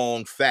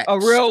long A fax,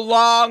 real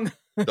long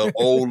the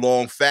old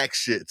long fax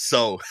shit.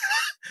 So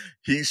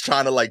he's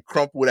trying to like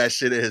crumple that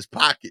shit in his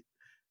pocket.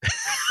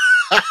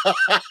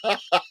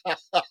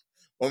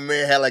 My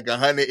man had like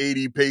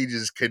 180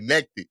 pages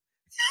connected.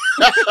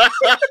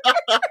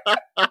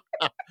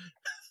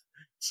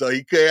 So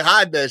he couldn't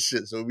hide that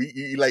shit. So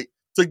he like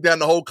took down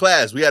the whole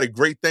class. We had a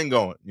great thing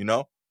going, you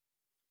know?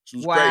 It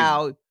was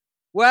Wow.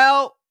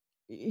 Well,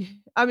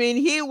 I mean,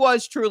 he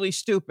was truly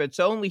stupid,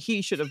 so only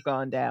he should have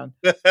gone down.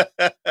 crazy.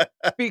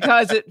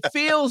 Because it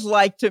feels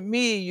like to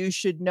me you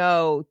should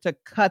know to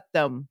cut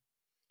them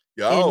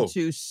Yo,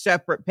 into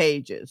separate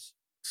pages.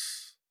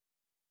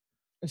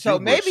 So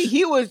maybe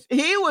hubris.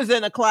 he was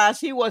in a class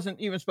he wasn't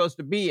even supposed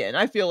to be in.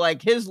 I feel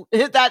like his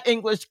that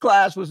English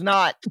class was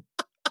not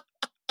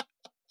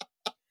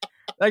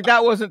like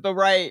that wasn't the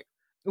right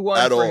one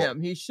At for all.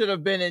 him. He should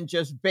have been in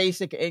just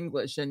basic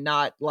English and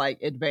not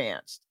like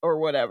advanced or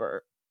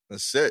whatever.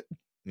 That's it,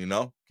 you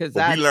know? Because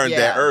But we learned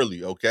that yeah.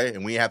 early, okay?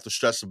 And we have to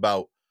stress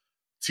about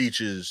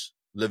teachers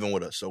living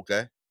with us,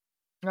 okay?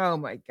 Oh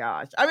my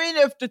gosh. I mean,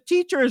 if the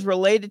teacher is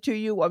related to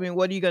you, I mean,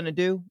 what are you going to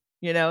do?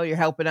 You know, you're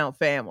helping out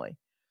family.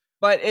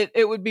 But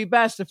it would be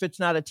best if it's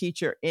not a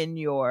teacher in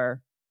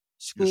your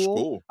Your school.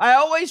 school. I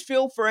always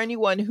feel for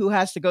anyone who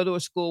has to go to a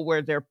school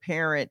where their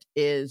parent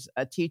is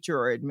a teacher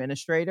or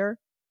administrator.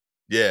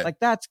 Yeah. Like,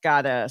 that's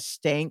gotta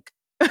stink.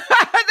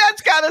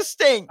 That's gotta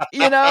stink,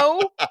 you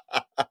know?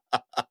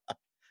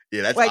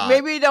 Yeah, that's Like, odd.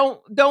 maybe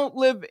don't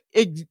live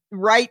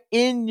right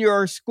in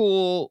your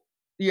school,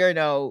 you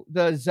know,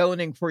 the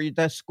zoning for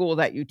the school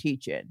that you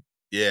teach in.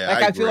 Yeah, Like,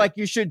 I feel agree. like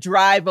you should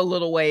drive a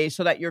little way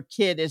so that your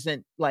kid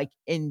isn't like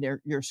in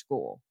your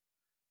school.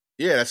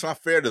 Yeah, that's not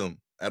fair to them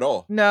at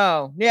all.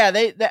 No. Yeah,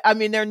 they I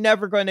mean, they're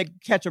never going to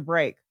catch a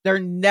break. They're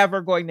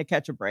never going to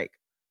catch a break.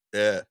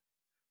 Yeah.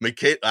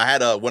 I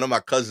had one of my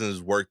cousins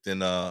worked in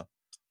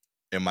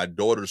my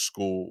daughter's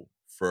school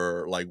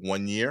for like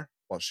 1 year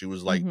while she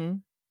was like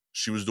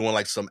she was doing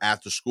like some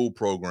after school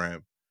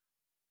program.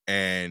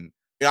 And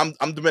yeah,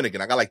 I'm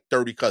Dominican. I got like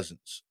 30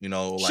 cousins, you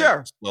know, like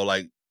Sure. so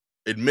like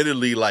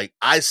admittedly, like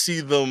I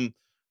see them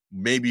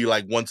maybe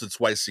like once or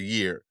twice a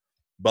year,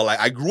 but like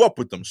I grew up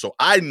with them. So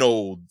I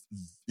know,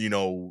 you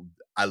know,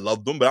 I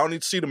love them, but I don't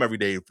need to see them every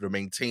day to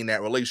maintain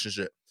that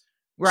relationship.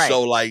 Right.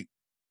 So like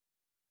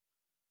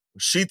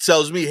she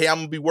tells me, hey, I'm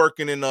gonna be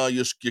working in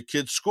your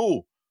kid's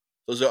school.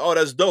 So I was like, oh,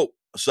 that's dope.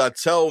 So I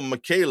tell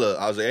Michaela,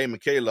 I was like, hey,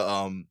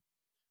 Michaela,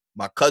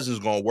 my cousin's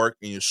gonna work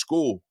in your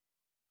school.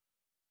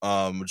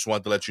 Just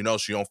wanted to let you know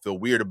so you don't feel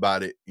weird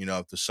about it, you know,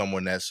 if there's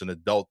someone that's an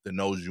adult that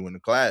knows you in the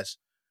class.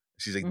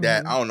 She's like,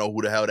 Dad, I don't know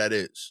who the hell that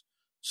is.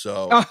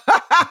 So I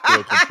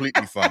feel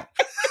completely fine.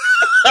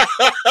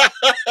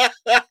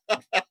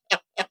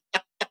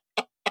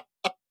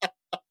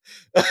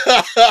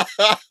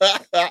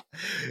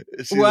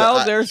 Well,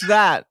 like, there's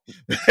that.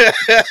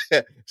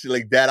 She's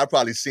like, Dad, I've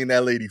probably seen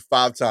that lady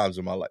 5 times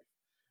in my life.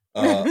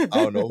 I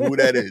don't know who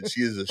that is.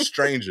 She is a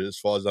stranger as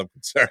far as I'm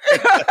concerned.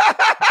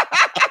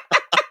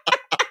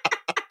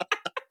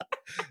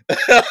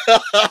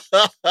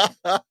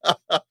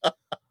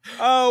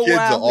 Oh, Kids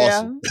wow. are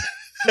awesome.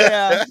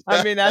 Yeah.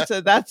 I mean,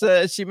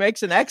 she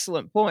makes an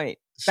excellent point.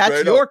 That's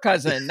Straight your up.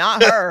 cousin,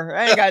 not her.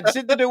 I ain't got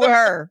shit to do with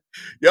her.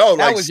 Yo,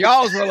 That like was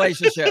y'all's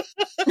relationship.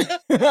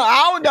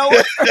 I don't know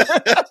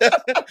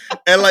it.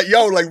 and like,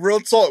 yo, like real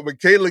talk,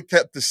 Michaela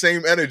kept the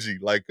same energy.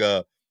 Like,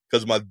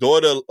 because my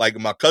daughter, like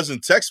my cousin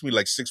texted me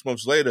like 6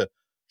 months later.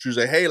 She was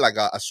like, hey, like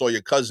I saw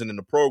your cousin in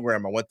the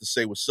program. I went to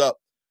say what's up.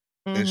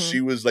 And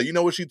she was like, you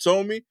know what she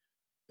told me?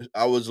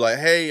 I was like,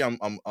 hey, I'm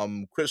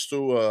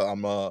Crystal.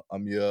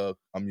 I'm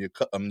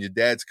your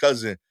dad's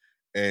cousin.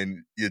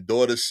 And your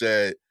daughter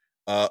said,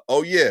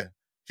 oh yeah,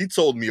 he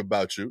told me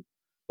about you.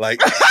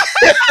 Like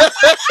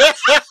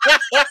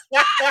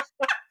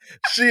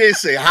she ain't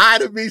say hi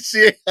to me.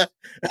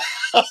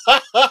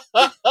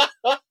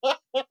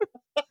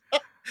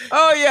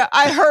 Oh yeah,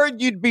 I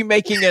heard you'd be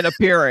making an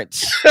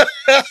appearance.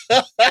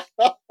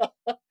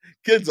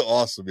 Kids are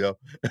awesome, yo.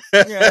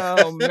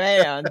 Oh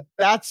man,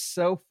 that's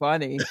so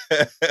funny.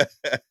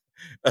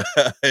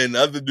 In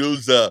other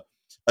news, a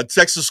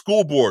Texas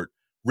school board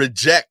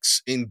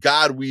rejects "In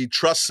God We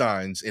Trust"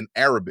 signs in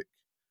Arabic.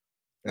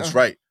 That's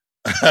right.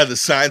 The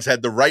signs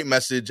had the right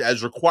message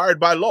as required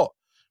by law.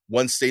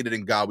 One stated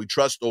 "In God We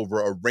Trust" over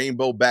a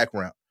rainbow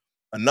background.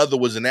 Another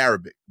was in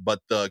Arabic,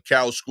 but the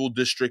Carroll School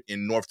District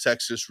in North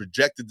Texas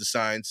rejected the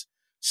signs,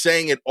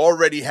 saying it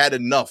already had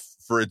enough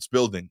for its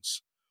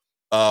buildings.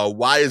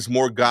 Why is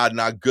more God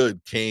not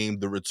good? Came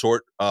the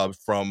retort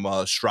from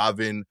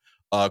Shravan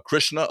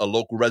Krishna, a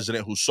local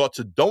resident who sought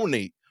to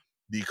donate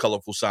the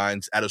colorful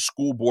signs at a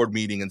school board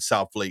meeting in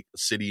South Lake, a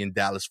city in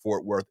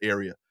Dallas-Fort Worth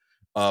area.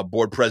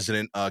 Board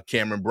president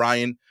Cameron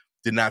Bryan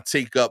did not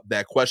take up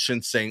that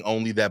question, saying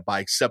only that by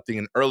accepting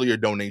an earlier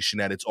donation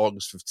at its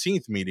August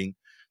 15th meeting,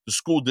 the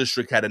school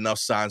district had enough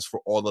signs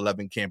for all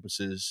 11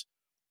 campuses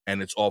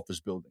and its office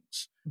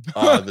buildings.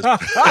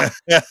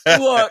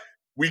 Look.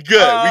 We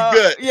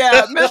good.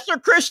 Yeah,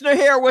 Mr. Krishna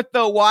here with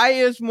the why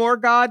is more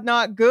God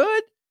not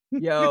good?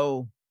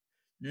 Yo.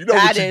 You know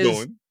what you're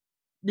doing.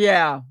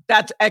 Yeah,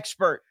 that's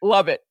expert.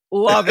 Love it.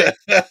 Love it.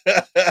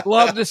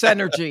 Love this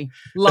energy.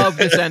 Love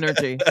this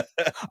energy.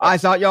 I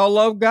thought y'all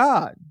love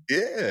God.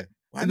 Yeah.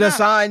 The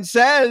sign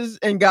says,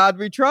 in God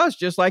we trust,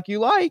 just like you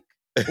like.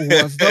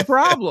 What's the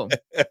problem?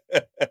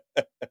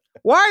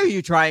 Why are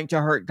you trying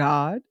to hurt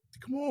God?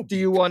 Come on. Do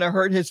you want to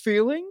hurt his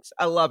feelings?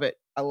 I love it.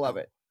 I love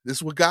it. This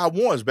is what God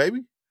wants,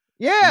 baby.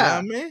 Yeah. You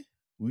know what I mean?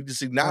 We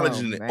just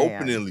acknowledging it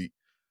openly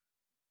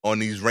on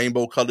these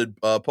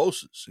rainbow-colored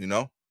posters, you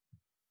know?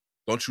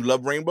 Don't you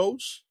love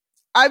rainbows?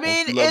 I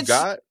mean, it's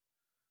God?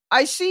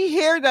 I see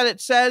here that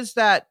it says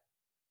that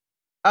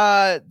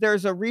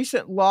there's a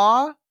recent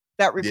law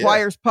that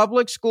requires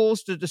public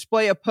schools to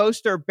display a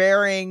poster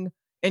bearing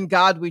 "In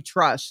God We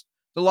Trust."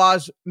 The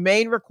law's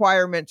main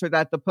requirements are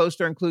that the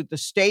poster include the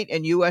state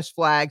and U.S.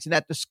 flags and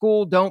that the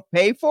school don't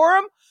pay for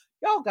them.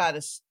 Y'all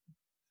got to...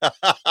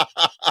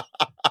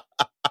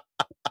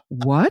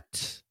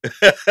 What?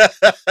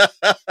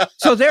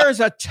 So there is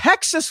a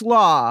Texas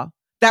law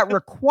that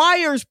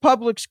requires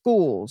public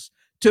schools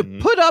to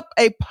put up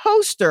a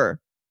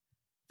poster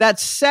that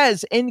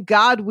says "In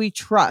God We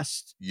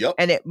Trust." Yep.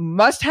 And it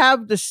must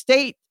have the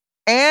state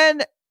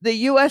and the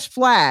U.S.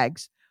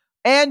 flags,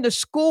 and the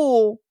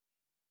school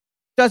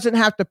doesn't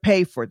have to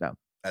pay for them.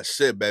 That's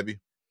it, baby.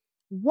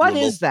 What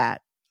is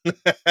that? If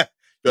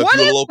you're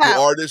a local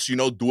artist, you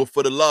know, do it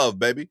for the love,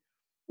 baby.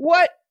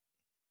 What?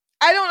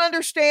 I don't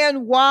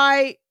understand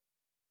why.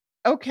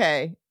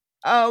 Okay.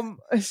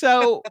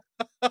 So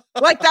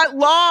like that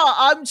law,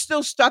 I'm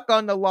still stuck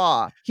on the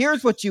law.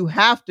 Here's what you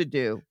have to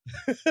do.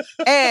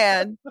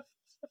 And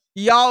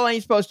y'all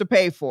ain't supposed to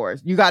pay for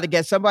it. You got to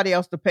get somebody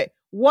else to pay.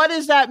 What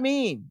does that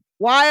mean?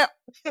 Why,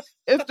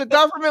 if the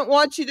government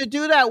wants you to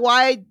do that,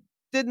 why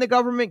didn't the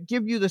government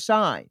give you the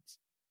signs?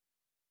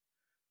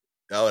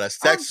 Oh, that's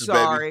Texas, I'm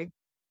sorry.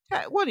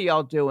 Baby. What are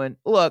y'all doing?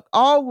 Look,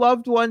 all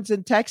loved ones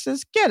in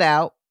Texas, get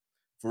out.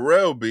 For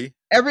real, B.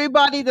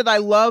 Everybody that I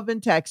love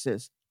in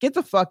Texas, get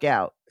the fuck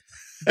out.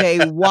 They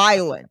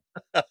wildin'.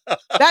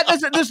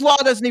 This law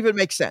doesn't even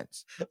make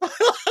sense.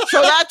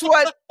 So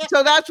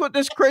that's what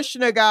this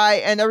Krishna guy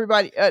and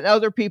everybody and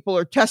other people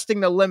are testing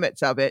the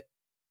limits of it.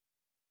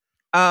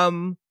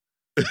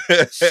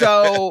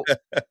 So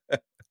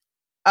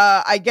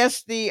I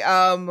guess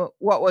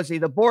what was he?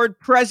 The board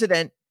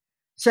president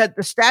said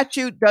the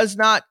statute does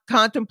not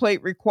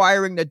contemplate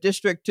requiring the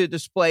district to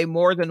display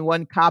more than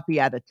one copy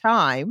at a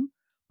time.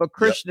 But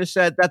Krishna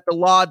said that the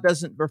law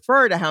doesn't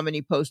refer to how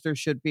many posters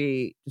should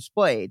be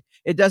displayed.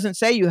 It doesn't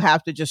say you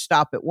have to just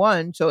stop at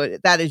one. So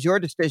that is your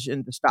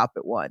decision to stop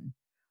at one.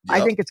 Yep.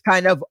 I think it's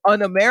kind of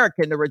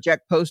un-American to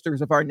reject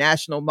posters of our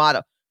national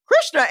motto.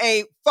 Krishna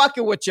ain't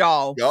fucking with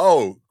y'all.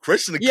 Yo,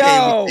 Krishna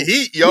came with the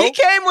heat, yo. He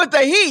came with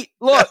the heat.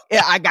 Look,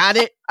 I got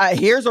it.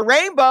 Here's a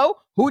rainbow.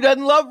 Who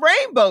doesn't love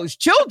rainbows?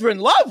 Children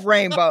love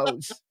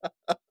rainbows.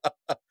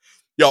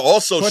 Yo,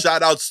 also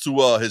shout outs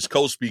to his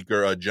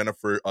co-speaker,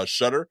 Jennifer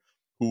Shutter,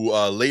 who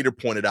later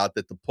pointed out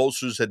that the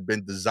posters had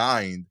been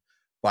designed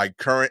by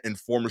current and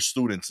former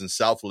students in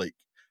South Lake.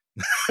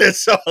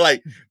 So,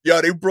 like,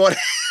 yo, they brought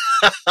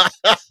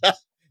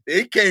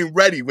they came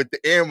ready with the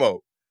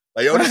ammo.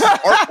 Like, yo, this is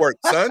artwork,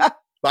 son,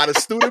 by the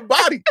student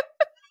body.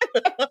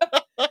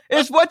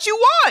 It's what you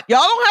want.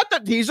 Y'all don't have to.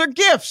 These are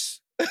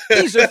gifts.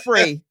 These are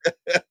free.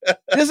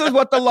 This is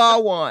what the law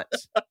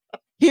wants.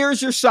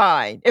 Here's your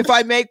sign. If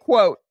I may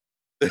quote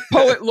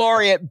Poet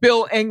Laureate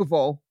Bill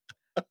Engvall,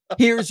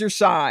 here's your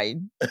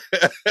sign.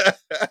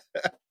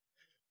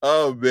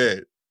 Oh,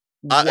 man.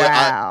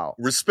 Wow.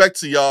 I respect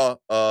to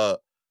y'all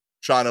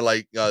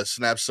trying to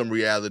snap some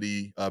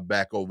reality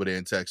back over there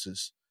in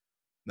Texas.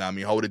 Now, I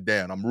mean, hold it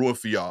down. I'm rooting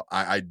for y'all.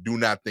 I do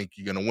not think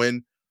you're going to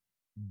win,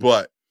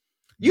 but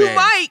you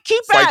might.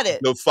 Keep at it.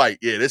 The fight.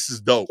 Yeah, this is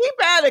dope.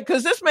 Keep at it,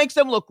 because this makes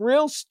them look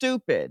real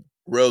stupid.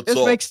 Real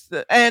talk.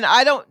 And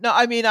I don't know.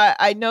 I mean,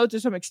 I know to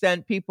some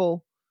extent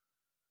people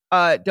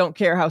don't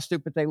care how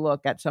stupid they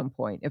look at some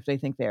point if they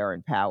think they are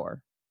in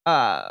power,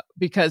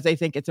 because they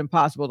think it's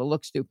impossible to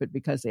look stupid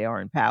because they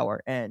are in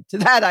power. And to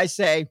that I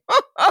say,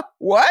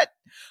 what?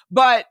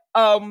 But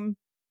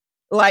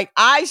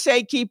I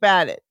say, keep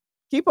at it.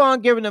 Keep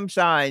on giving them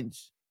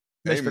signs,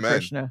 Mr. Amen.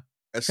 Krishna,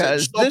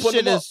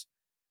 because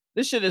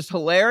this shit is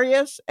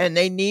hilarious, and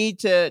they need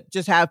to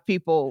just have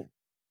people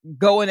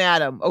going at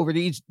them over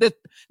these.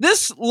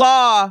 This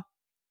law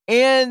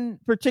in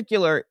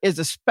particular is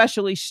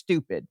especially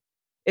stupid.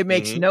 It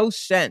makes no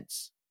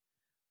sense.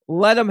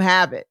 Let them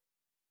have it.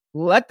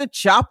 let the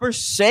chopper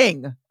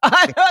sing.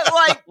 I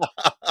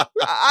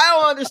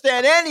don't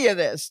understand any of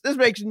this. This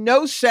makes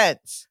no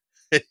sense.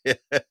 This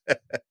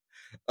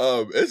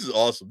is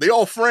awesome. They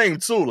all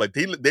framed too. Like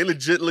they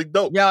legit look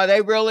dope. Yeah,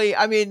 they really.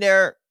 I mean,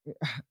 they're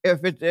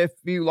if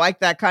you like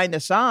that kind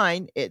of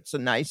sign, it's a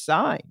nice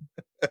sign.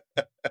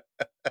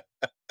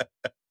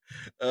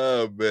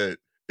 Oh man.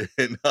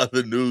 In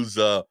other news,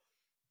 the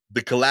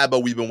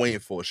collabo we've been waiting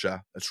for, Sha.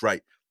 That's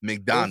right.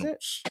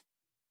 McDonald's.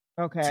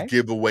 Okay. To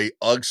give away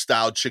UGG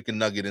style chicken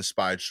nugget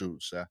inspired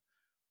shoes, Sha.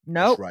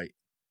 Nope.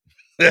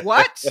 That's right.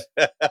 What?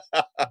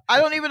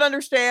 I don't even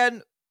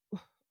understand.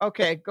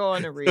 Okay, go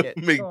on and read it.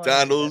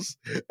 McDonald's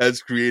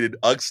has created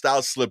UGG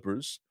style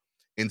slippers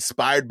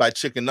inspired by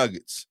chicken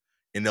nuggets,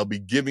 and they'll be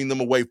giving them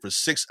away for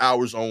 6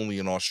 hours only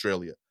in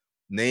Australia.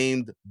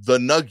 Named the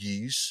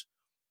Nuggies,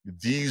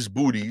 these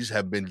booties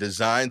have been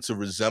designed to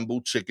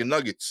resemble chicken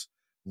nuggets,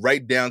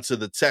 right down to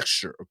the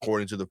texture,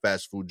 according to the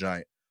fast food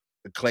giant.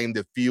 A claim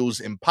that feels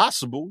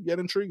impossible yet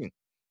intriguing.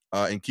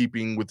 In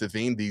keeping with the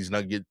theme, these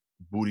nugget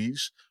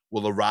booties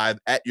will arrive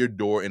at your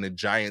door in a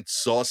giant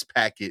sauce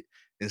packet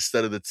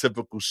instead of the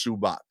typical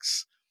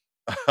shoebox.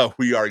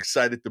 We are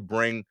excited to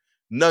bring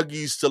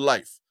Nuggies to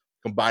life,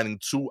 combining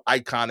two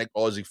iconic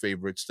Aussie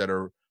favorites that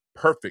are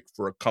perfect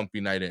for a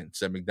comfy night in,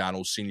 said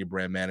McDonald's senior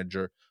brand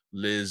manager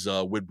Liz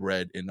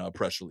Whitbread in a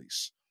press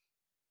release.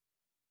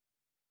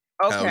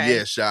 Okay. Hell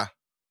yeah, Sha.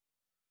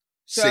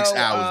 6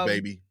 hours,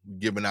 baby. We're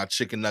giving out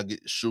chicken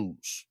nugget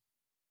shoes.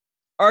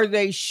 Are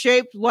they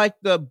shaped like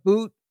the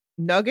boot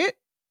nugget?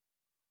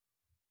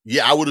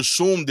 Yeah, I would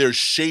assume they're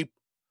shaped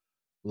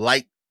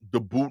like the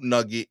boot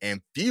nugget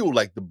and feel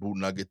like the boot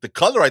nugget. The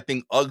color, I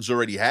think UGG's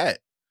already had.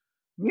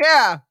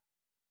 Yeah.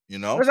 You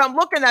know? Because I'm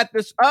looking at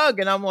this UGG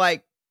and I'm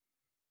like,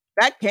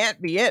 that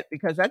can't be it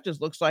because that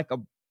just looks like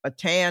a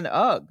tan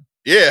UGG.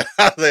 Yeah.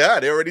 They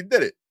already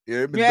did it.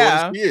 They've been doing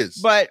this for years.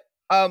 But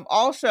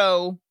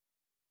also,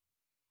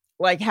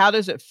 like, how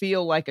does it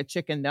feel like a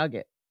chicken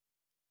nugget?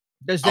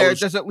 Does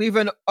it leave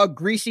a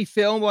greasy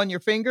film on your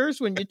fingers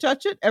when you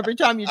touch it? Every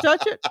time you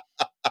touch it?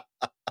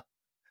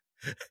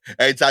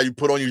 Every time you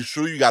put on your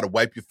shoe, you got to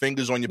wipe your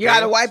fingers on your pants? You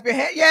got to wipe your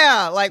hand?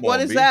 Yeah. Like,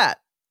 what is that?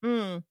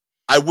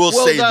 I will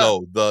say,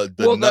 though,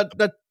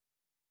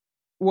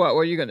 what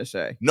were you going to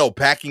say? No,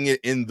 packing it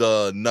in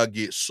the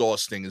nugget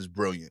sauce thing is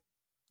brilliant.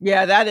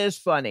 Yeah, that is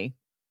funny.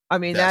 I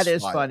mean, that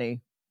is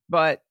funny.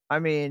 But, I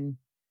mean,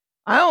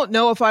 I don't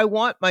know if I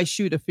want my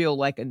shoe to feel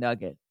like a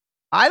nugget.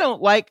 I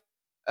don't like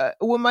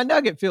when my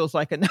nugget feels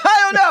like a nugget.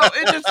 I don't know.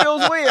 It just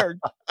feels weird.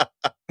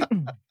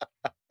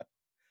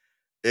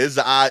 It's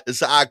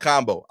an odd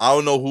combo. I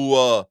don't know who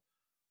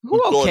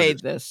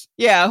okayed this.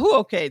 Yeah, who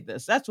okayed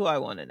this? That's what I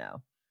want to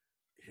know.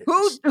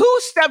 Yes. Who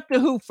stepped to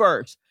who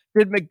first?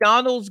 Did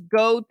McDonald's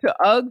go to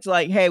UGGs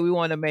like, hey, we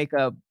want to make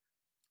a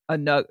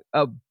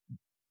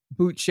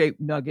boot shaped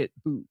nugget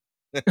boot?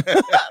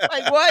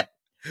 Like what?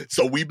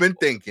 So we've been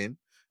thinking.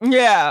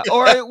 Yeah,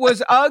 or it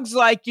was UGGs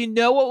like, you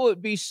know what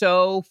would be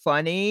so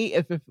funny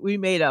if we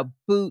made a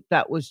boot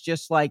that was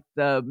just like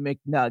the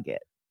McNugget.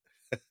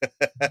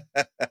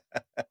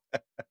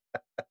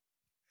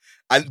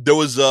 There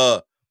was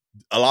a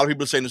lot of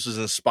people saying this was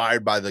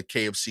inspired by the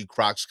KFC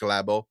Crocs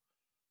collabo.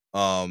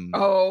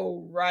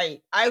 Oh,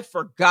 right. I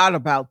forgot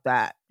about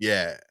that.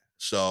 Yeah.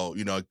 So,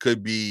 it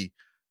could be,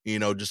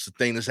 just a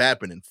thing that's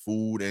happening.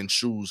 Food and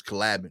shoes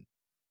collabing.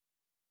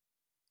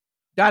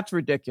 That's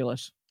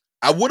ridiculous.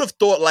 I would have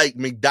thought like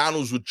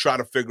McDonald's would try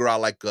to figure out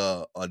like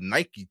a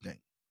Nike thing.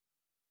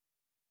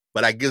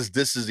 But I guess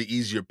this is the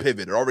easier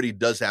pivot. It already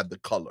does have the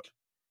color.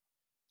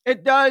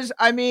 It does.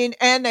 I mean,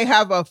 and they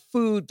have a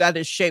food that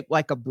is shaped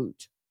like a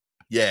boot.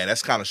 Yeah,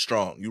 that's kind of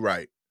strong. You're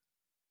right.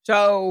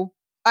 So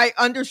I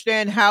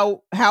understand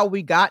how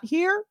we got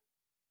here,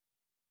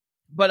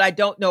 but I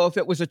don't know if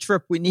it was a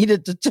trip we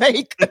needed to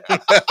take.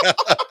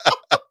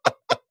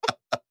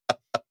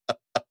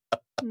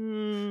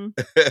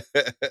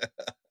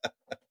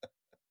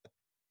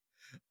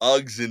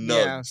 UGGs and Nugs.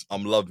 Yeah.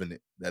 I'm loving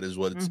it. That is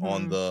what it's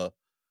on the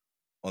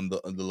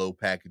low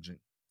packaging.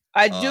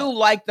 I do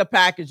like the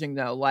packaging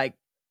though. Like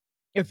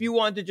if you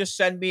wanted to just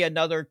send me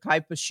another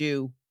type of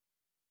shoe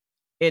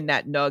in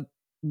that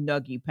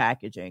nuggy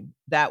packaging,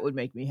 that would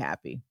make me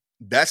happy.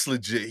 That's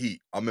legit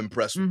heat. I'm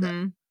impressed with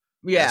that.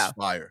 Yeah. That's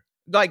fire.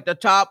 Like the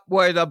top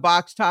where the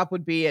box top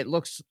would be, it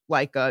looks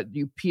like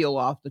you peel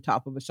off the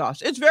top of a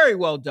sauce. It's very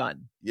well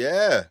done.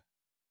 Yeah.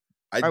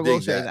 I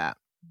will say that.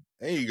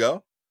 There you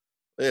go.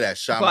 Look at that.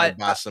 Sean might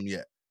buy some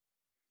yet.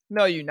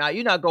 No, you're not.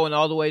 You're not going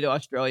all the way to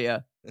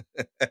Australia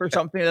for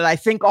something that I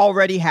think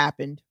already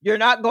happened. You're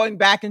not going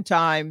back in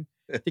time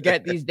to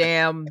get these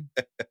damn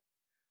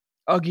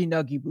Uggy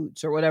Nuggy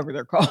boots or whatever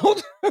they're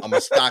called. I'm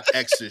a stock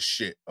X's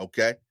shit,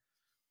 okay?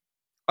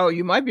 Oh,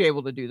 you might be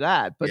able to do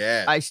that, but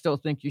yeah. I still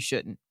think you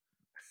shouldn't.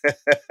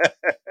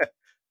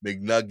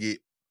 McNugget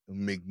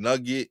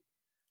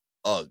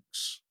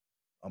Uggs.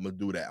 I'm gonna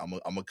do that. I'm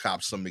gonna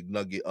cop some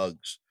McNugget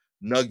Uggs.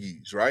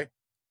 Nuggies, right?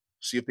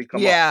 See if they come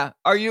up. Yeah.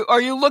 Are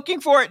you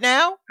looking for it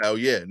now? Hell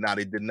yeah. No,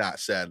 they did not,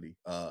 sadly.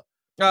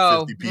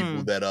 Oh, 50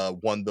 people that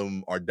won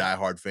them are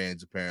diehard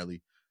fans,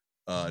 apparently.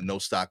 No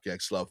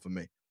StockX love for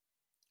me.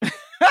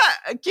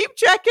 Keep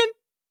checking.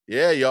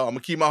 Yeah, yo, I'm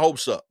gonna keep my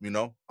hopes up. You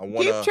know, I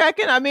want Keep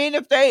checking. I mean,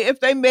 if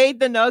they made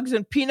the nugs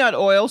in peanut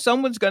oil,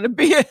 someone's going to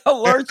be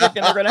allergic,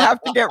 and they're going to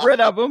have to get rid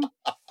of them.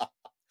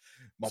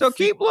 So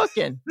keep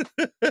looking.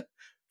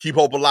 Keep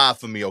hope alive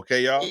for me,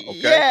 okay, y'all?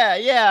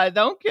 Okay. Yeah.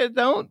 Don't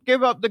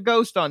give up the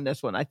ghost on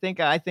this one. I think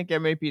I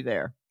may be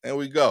there. There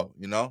we go.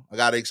 You know,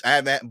 I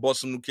haven't bought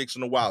some new kicks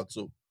in a while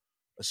too.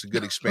 That's a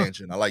good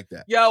expansion. I like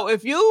that. Yo,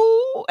 if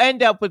you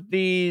end up with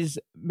these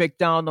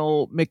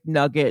McDonald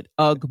McNugget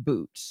UGG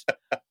boots,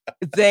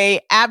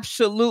 they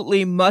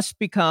absolutely must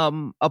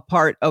become a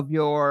part of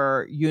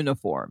your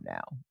uniform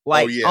now,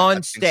 like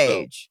on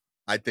stage.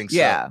 I think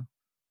so.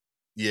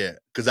 Yeah,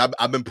 because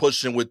I've been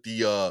pushing with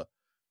the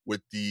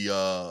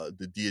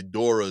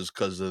Diodoras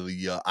because of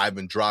the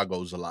Ivan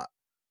Dragos a lot.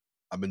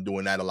 I've been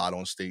doing that a lot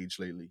on stage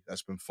lately.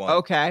 That's been fun.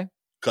 Okay,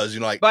 because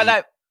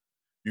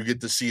you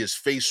get to see his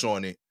face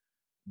on it,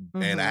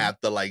 and I have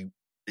to like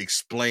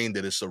explain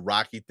that it's a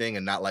Rocky thing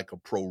and not like a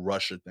pro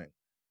Russia thing.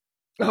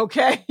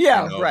 Okay,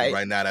 yeah, right.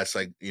 Right now, that's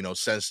like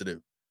sensitive.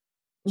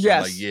 So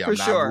yes, I'm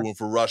not rooting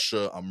for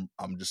Russia.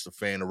 I'm just a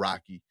fan of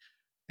Rocky,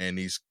 and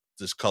this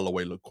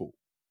colorway look cool.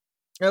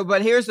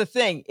 But here's the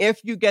thing: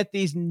 if you get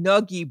these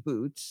Nuggy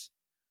boots,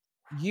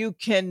 you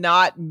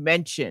cannot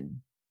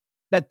mention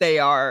that they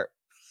are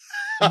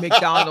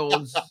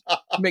McDonald's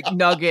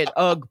McNugget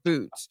UGG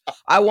boots.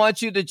 I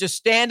want you to just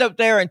stand up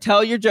there and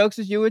tell your jokes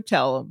as you would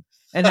tell them,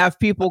 and have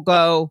people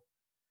go,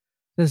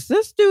 does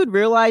this dude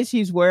realize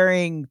he's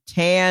wearing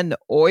tan,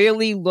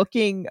 oily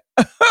looking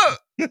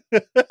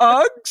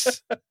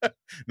Uggs?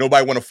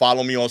 Nobody want to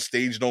follow me on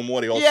stage no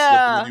more. They all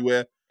slipping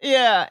everywhere.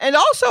 Yeah, and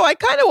also I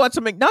kind of want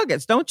some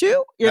McNuggets, don't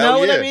you? You know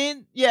what I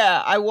mean?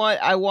 Yeah, I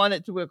want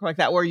it to look like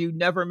that, where you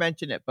never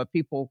mention it, but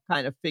people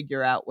kind of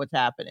figure out what's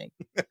happening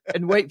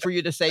and wait for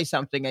you to say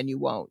something, and you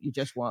won't. You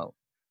just won't.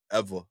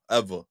 Ever.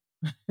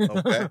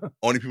 Okay.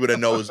 Only people that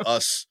know is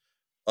us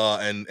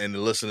and the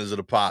listeners of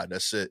the pod.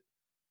 That's it.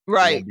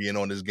 Right. Being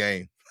on this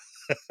game.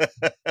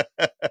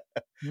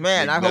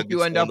 Man, I hope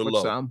you end up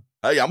with some.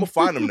 Hey, I'm gonna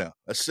find them now.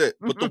 That's it.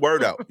 Put the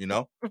word out, you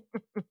know.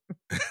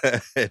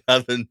 In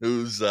other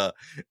news, a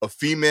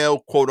female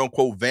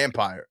quote-unquote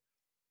vampire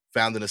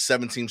found in a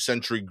 17th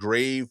century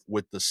grave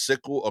with the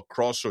sickle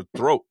across her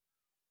throat.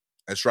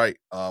 That's right.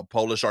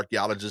 Polish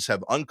archaeologists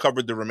have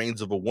uncovered the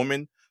remains of a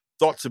woman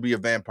thought to be a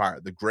vampire.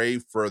 The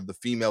grave for the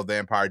female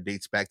vampire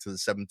dates back to the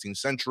 17th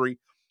century,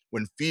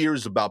 when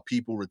fears about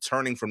people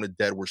returning from the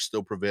dead were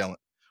still prevalent.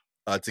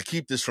 To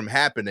keep this from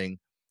happening,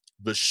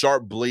 the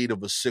sharp blade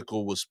of a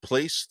sickle was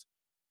placed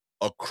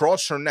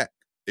across her neck.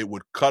 It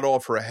would cut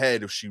off her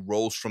head if she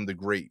rose from the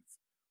grave.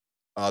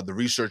 The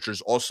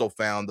researchers also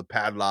found the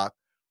padlock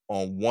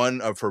on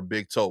one of her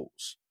big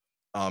toes.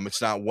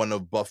 It's not one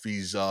of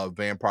Buffy's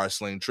vampire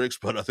slaying tricks,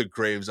 but other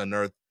graves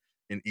unearthed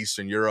in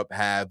Eastern Europe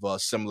have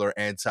similar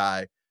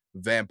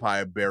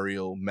anti-vampire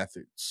burial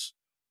methods.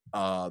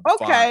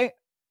 Okay.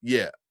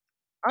 Yeah.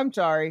 I'm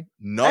sorry.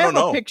 No, I have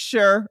no. a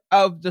picture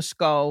of the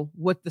skull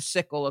with the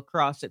sickle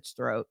across its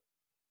throat.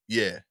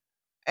 Yeah.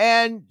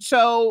 And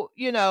so,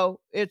 you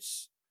know,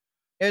 it's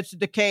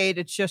decayed.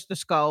 It's just the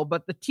skull,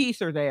 but the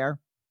teeth are there.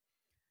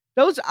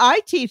 Those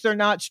eye teeth are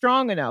not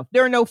strong enough.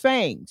 There are no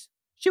fangs.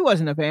 She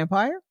wasn't a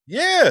vampire.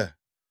 Yeah.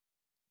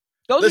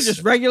 Those are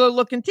just regular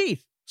looking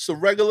teeth. It's a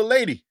regular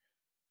lady.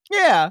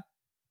 Yeah.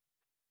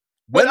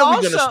 When are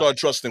we going to start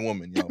trusting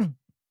women, yo?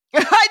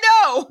 I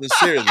know.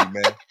 Sincerely,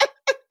 man.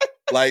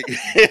 Like,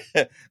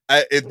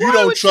 if you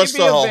don't trust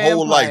her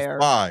whole life,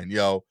 fine,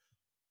 yo.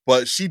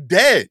 But she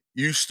dead.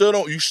 You still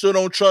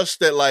don't trust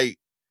that, like,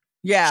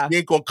 she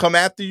ain't gonna come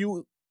after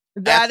you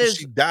after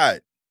she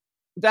died.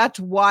 That's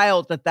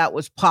wild that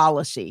was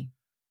policy.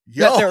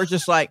 Yo. That they were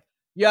just like,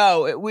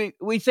 yo,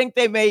 we think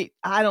they may,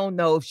 I don't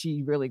know if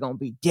she's really gonna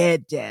be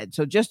dead.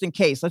 So just in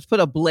case, let's put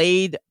a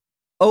blade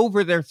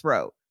over their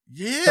throat.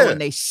 Yeah. So when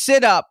they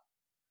sit up,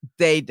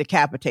 they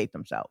decapitate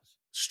themselves.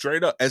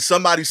 Straight up. And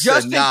somebody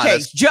said,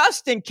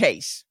 just in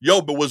case. Yo,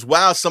 but was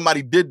wild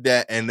somebody did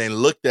that and then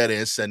looked at it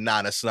and said,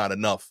 nah, that's not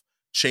enough.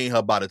 Chain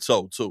her by the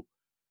toe, too.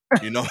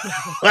 You know?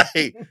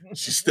 Like,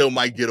 she still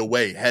might get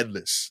away,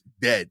 headless,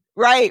 dead.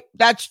 Right.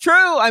 That's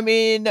true. I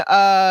mean,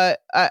 I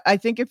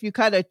think if you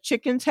cut a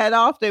chicken's head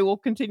off, they will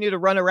continue to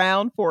run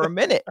around for a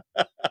minute.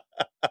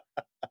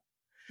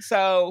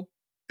 So.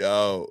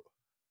 Yo.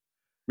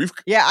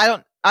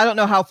 I don't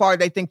know how far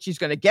they think she's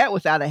going to get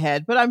without a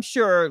head, but I'm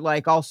sure,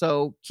 like,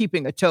 also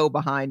keeping a toe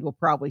behind will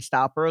probably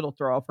stop her. It'll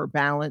throw off her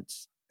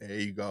balance. There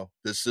you go.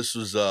 This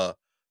was a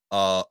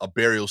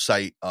burial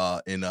site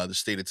in the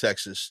state of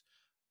Texas.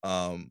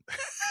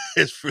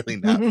 It's really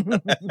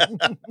not.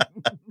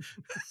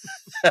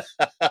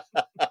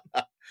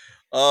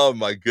 Oh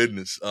my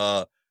goodness.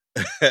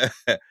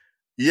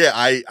 Yeah,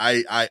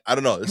 I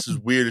don't know. This is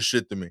weird as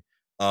shit to me.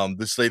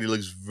 This lady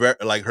looks very,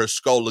 like, her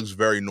skull looks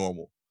very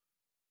normal.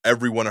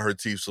 Every one of her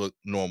teeth look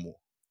normal.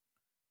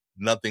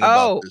 Nothing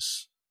about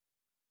this.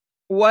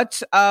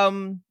 What's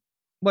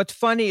What's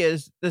funny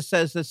is this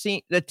says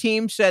the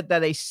team said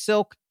that a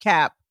silk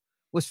cap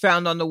was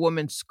found on the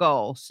woman's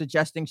skull,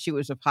 suggesting she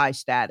was of high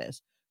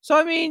status. So,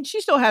 I mean,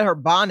 she still had her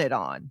bonnet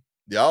on.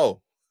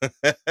 Yo.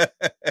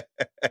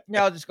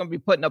 Y'all just going to be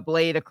putting a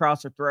blade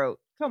across her throat.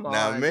 Come on.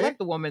 Nah, man. Let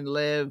the woman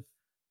live.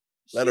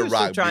 Let she her was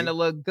rock, still trying B. to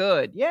look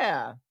good.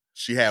 Yeah.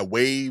 She had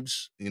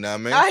waves. You know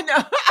what I know.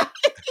 I mean?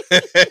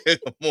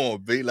 Come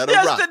on, B. Let her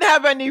Just rock. didn't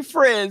have any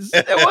frizz.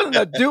 It wasn't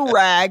a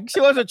do-rag. She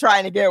wasn't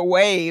trying to get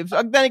waves.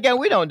 Then again,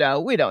 we don't know.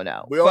 We don't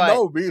know. We don't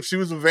know, B. If she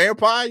was a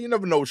vampire, you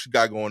never know what she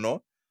got going on.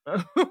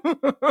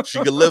 She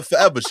could live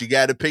forever. She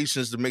got the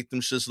patience to make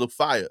them shits look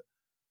fire.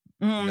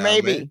 You know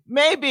maybe. I mean?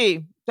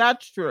 Maybe.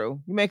 That's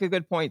true. You make a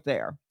good point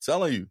there.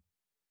 Telling you.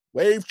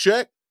 Wave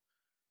check.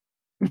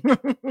 The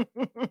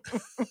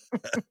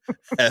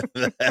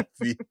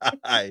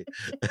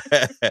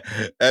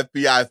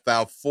FBI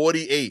found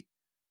 48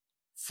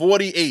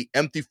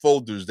 empty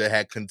folders that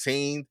had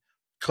contained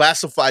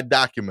classified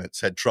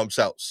documents at Trump's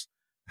house.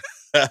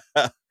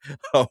 The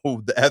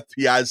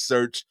FBI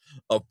search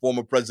of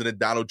former President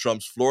Donald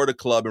Trump's Florida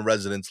club and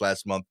residence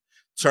last month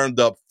turned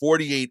up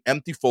 48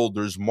 empty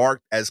folders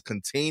marked as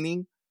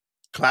containing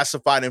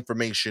classified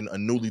information, a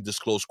newly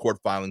disclosed court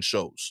filing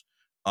shows.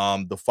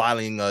 The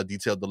filing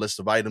detailed the list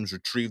of items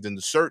retrieved in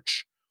the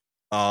search,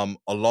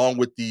 along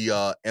with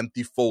the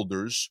empty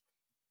folders.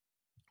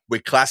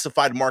 With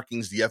classified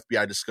markings, the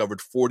FBI discovered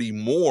 40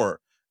 more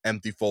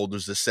empty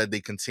folders that said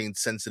they contained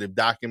sensitive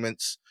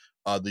documents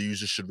the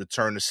user should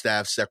return to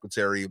staff,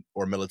 secretary,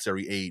 or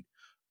military aid.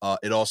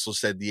 It also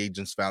said the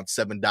agents found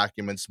 7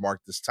 documents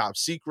marked as top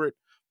secret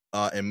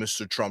in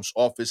Mr. Trump's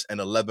office and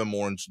 11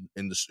 more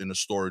in the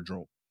storage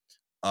room.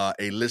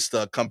 A list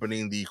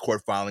accompanying the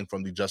court filing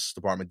from the Justice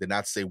Department did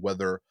not say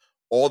whether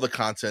all the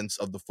contents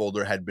of the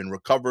folder had been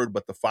recovered,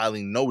 but the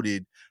filing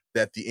noted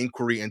that the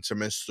inquiry into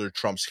Mr.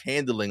 Trump's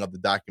handling of the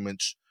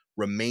documents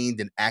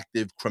remained an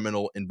active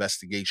criminal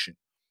investigation.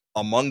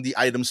 Among the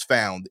items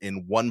found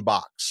in one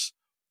box,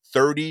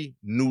 30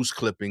 news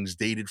clippings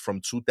dated from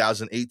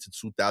 2008 to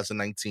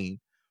 2019,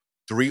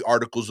 3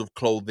 articles of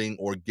clothing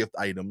or gift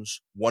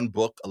items, 1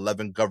 book,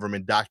 11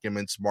 government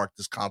documents marked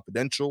as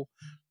confidential,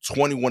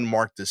 21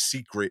 marked as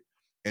secret,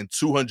 and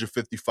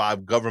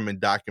 255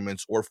 government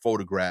documents or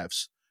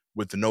photographs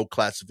with no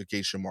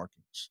classification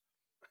markings.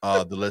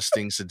 The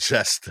listing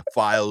suggests the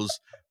files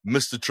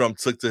Mr. Trump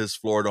took to his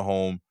Florida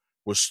home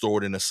were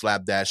stored in a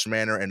slapdash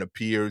manner and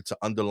appeared to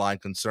underline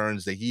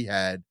concerns that he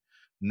had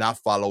not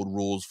followed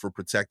rules for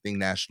protecting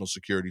national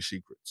security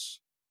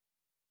secrets.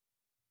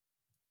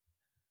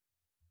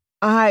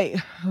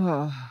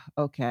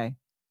 Okay.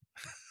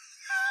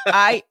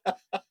 I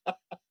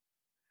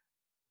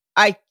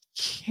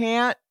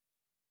can't.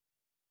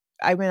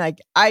 I mean,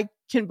 I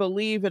can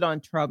believe it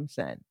on Trump's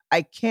end.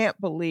 I can't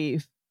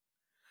believe.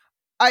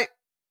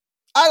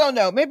 I don't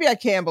know. Maybe I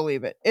can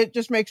believe it. It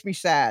just makes me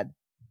sad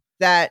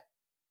that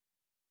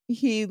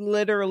he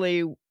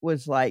literally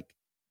was like,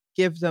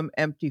 give them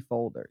empty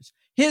folders.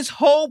 His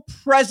whole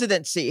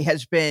presidency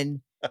has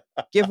been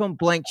give them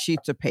blank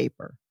sheets of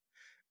paper.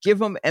 Give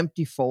them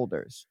empty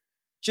folders.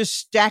 Just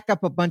stack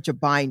up a bunch of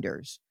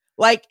binders.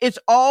 Like, it's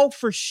all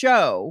for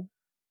show.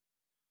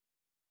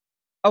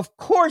 Of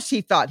course he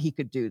thought he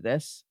could do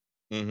this.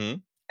 Mm-hmm.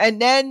 And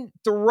then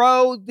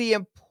throw the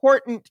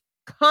important,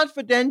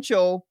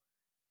 confidential,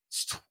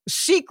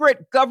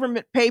 secret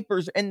government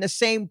papers in the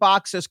same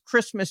box as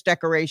Christmas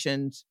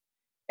decorations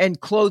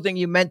and clothing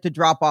you meant to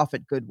drop off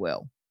at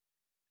Goodwill.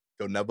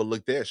 They'll never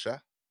look there, Sha.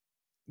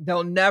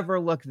 They'll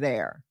never look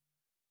there.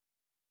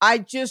 I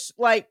just,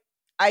 like,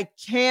 I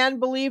can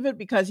believe it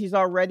because he's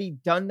already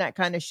done that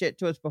kind of shit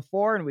to us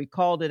before and we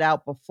called it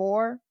out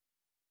before.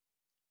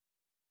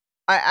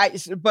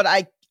 But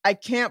I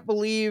can't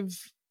believe,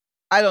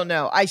 I don't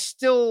know.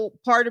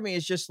 Part of me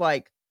is just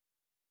like,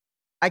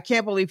 I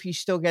can't believe he's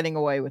still getting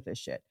away with this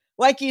shit.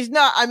 Like he's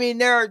not, I mean,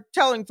 they're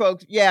telling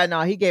folks, yeah,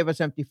 no, he gave us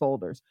empty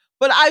folders.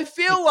 But I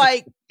feel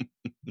like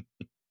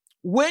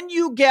when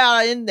you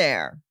get in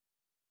there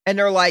and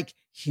they're like,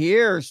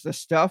 here's the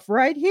stuff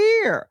right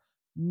here.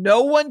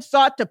 No one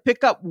thought to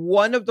pick up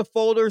one of the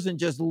folders and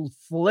just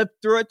flip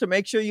through it to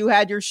make sure you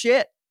had your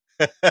shit.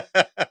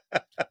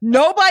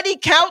 Nobody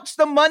counts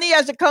the money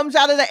as it comes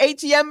out of the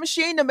ATM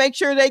machine to make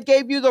sure they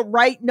gave you the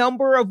right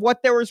number of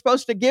what they were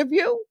supposed to give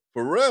you.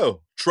 For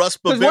real.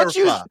 Trust but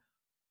verify.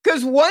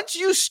 Because once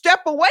you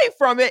step away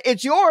from it,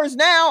 it's yours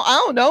now.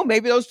 I don't know.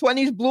 Maybe those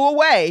 20s blew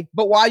away.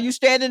 But while you're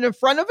standing in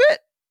front of it,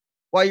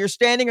 while you're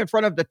standing in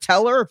front of the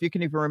teller, if you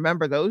can even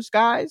remember those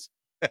guys,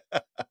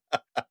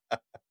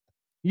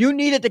 you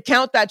needed to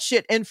count that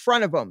shit in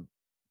front of them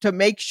to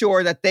make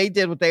sure that they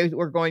did what they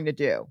were going to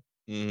do.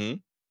 Mm-hmm.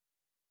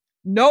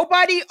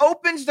 Nobody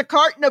opens the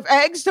carton of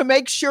eggs to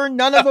make sure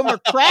none of them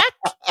are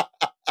cracked.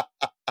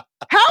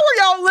 How are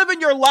y'all living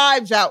your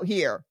lives out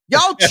here?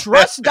 Y'all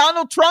trust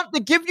Donald Trump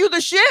to give you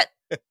the shit?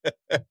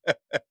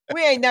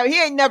 He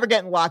ain't never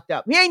getting locked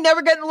up. He ain't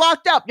never getting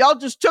locked up. Y'all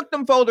just took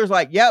them folders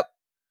like, yep,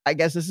 I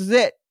guess this is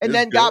it. And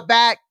then got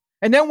back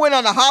and then went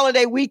on a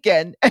holiday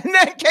weekend and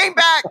then came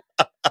back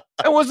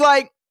and was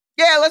like,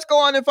 Yeah, let's go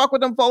on and fuck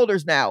with them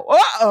folders now.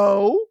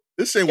 Uh-oh.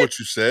 This ain't what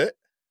you said.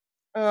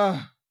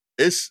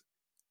 It's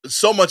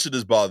so much of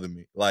this bothered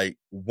me. Like,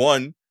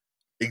 one,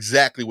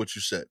 exactly what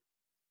you said.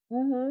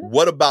 Mm-hmm.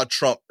 What about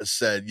Trump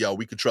said, yo,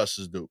 we can trust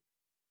this dude.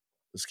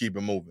 Let's keep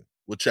it moving.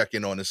 We'll check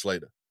in on this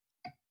later.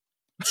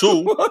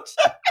 Two.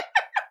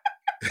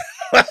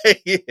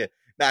 Yeah.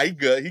 Nah, he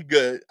good. He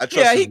good. I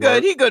trust his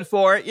word. He good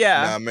for it.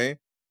 Yeah. You know what I mean?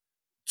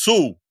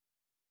 Two.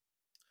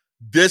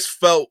 This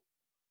felt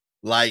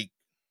like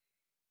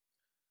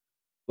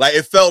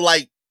it felt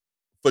like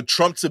for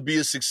Trump to be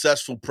a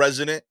successful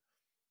president,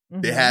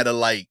 they had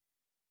to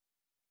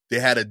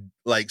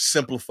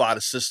simplify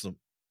the system.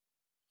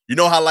 You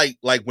know how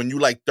like when you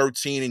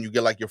 13 and you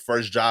get your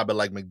first job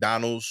at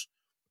McDonald's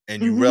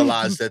and you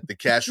realize that the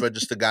cash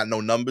register got no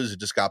numbers, it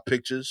just got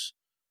pictures.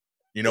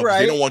 You know, 'cause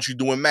they don't want you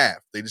doing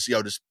math. They just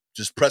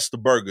just press the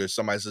burger if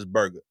somebody says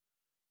burger.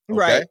 Okay?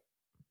 Right.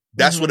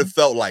 That's what it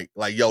felt like.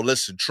 Like, yo,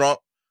 listen, Trump,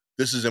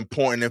 this is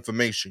important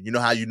information. You know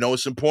how you know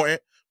it's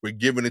important? We're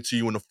giving it to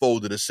you in a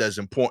folder that says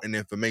important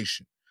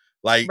information.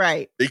 Like,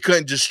 they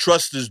couldn't just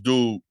trust this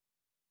dude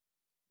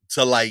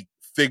to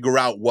figure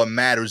out what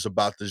matters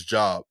about this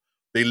job.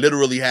 They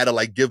literally had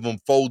to give him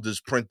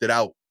folders printed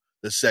out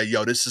that said,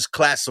 yo, this is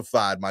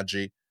classified, my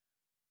G.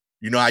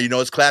 You know how you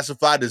know it's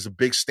classified? There's a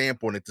big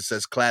stamp on it that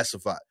says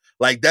classified.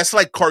 That's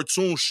like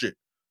cartoon shit.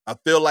 I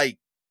feel like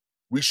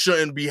we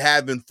shouldn't be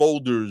having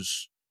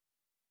folders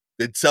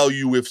that tell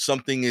you if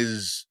something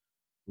is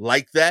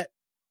like that.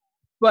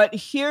 But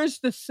here's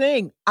the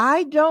thing.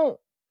 I'm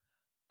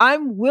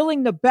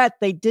willing to bet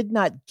they did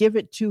not give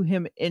it to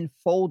him in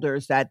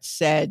folders that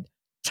said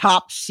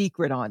top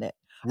secret on it.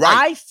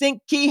 Right. I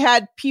think he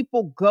had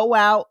people go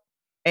out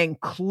and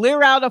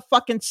clear out a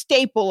fucking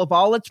staple of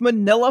all its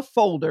manila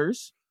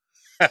folders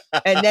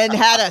and then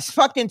had a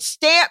fucking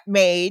stamp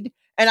made.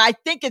 And I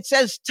think it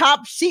says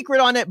top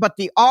secret on it, but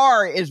the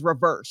R is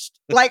reversed.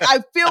 I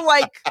feel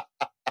like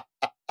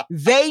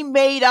they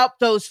made up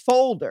those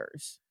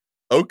folders.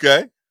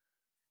 Okay.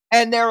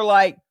 And they're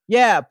like,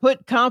 yeah,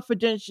 put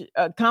confidential,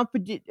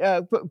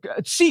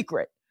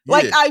 secret.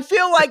 Yeah. I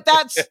feel like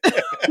that's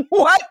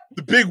what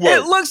the big word.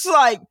 It looks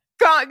like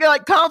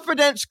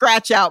confident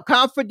scratch out,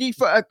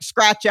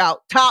 scratch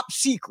out, top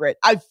secret.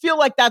 I feel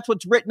like that's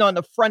what's written on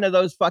the front of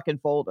those fucking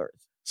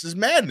folders. This is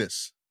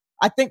madness.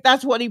 I think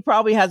that's what he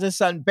probably has his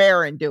son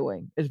Barron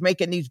doing, is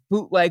making these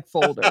bootleg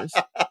folders.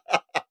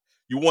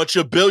 You want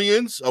your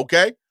billions,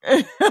 okay?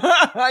 You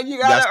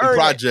gotta earn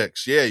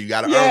projects. Yeah, you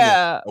gotta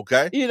earn it.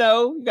 Okay. You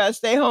know, you gotta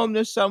stay home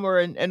this summer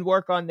and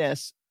work on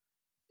this.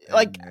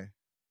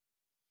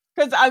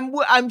 Because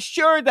I'm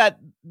sure that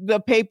the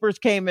papers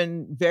came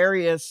in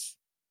various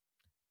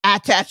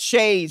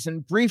attaches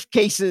and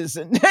briefcases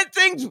and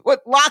things with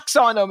locks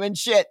on them and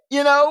shit,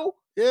 you know?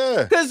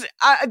 Yeah. Because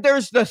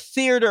there's the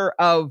theater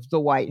of the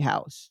White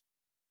House.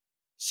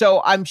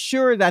 So I'm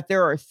sure that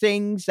there are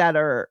things that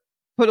are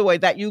put away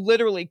that you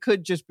literally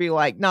could just be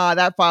like, nah,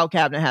 that file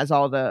cabinet has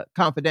all the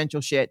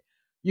confidential shit.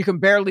 You can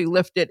barely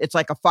lift it. It's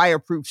like a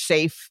fireproof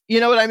safe. You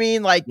know what I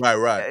mean? Right.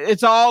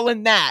 It's all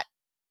in that.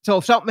 So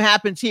if something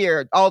happens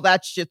here, all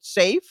that shit's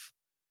safe.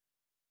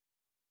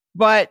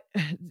 But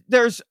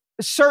there's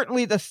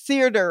certainly the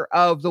theater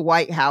of the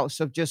White House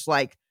of just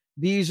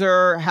these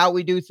are how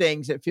we do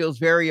things. It feels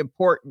very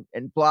important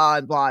and blah,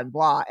 and blah, and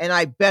blah. And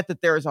I bet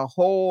that there's a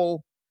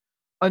whole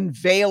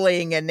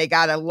unveiling and they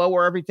got to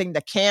lower everything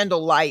to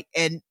candlelight.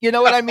 And you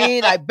know what I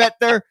mean? I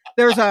bet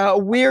there's a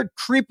weird,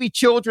 creepy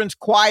children's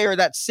choir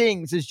that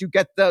sings as you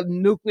get the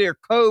nuclear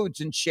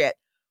codes and shit.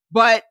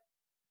 But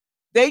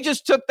they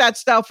just took that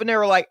stuff and they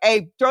were like,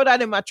 hey, throw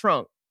that in my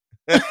trunk.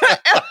 Throw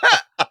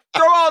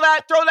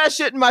that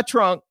shit in my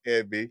trunk.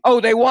 Yeah, B. Oh,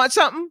 they want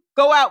something?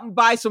 Go out and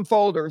buy some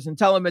folders and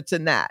tell them it's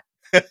in that.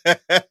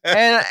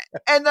 and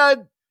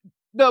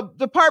the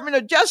Department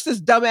of Justice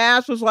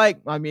dumbass was like,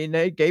 I mean,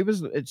 they gave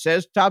us, it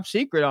says top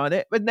secret on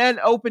it, but then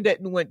opened it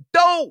and went,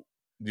 don't.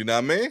 You know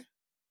what I mean?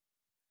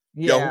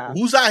 Yeah. Yo,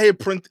 who's out here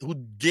who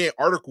getting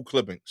article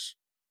clippings?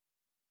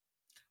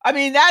 I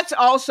mean, that's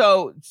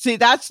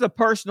the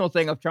personal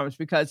thing of Trump's,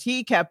 because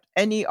he kept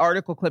any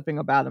article clipping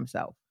about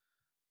himself.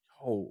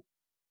 Oh,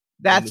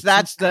 that's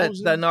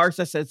the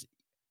narcissist.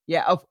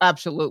 Yeah,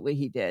 absolutely.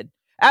 He did.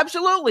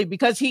 Absolutely.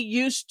 Because he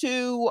used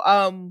to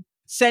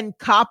send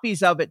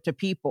copies of it to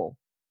people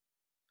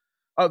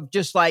of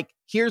just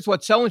here's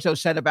what so-and-so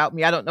said about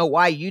me. I don't know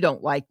why you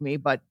don't like me,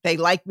 but they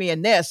like me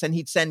in this. And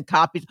he'd send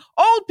copies,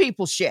 old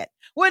people shit.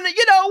 When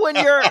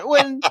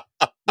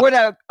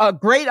a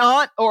great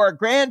aunt or a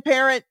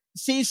grandparent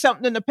sees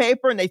something in the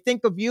paper and they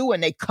think of you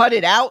and they cut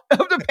it out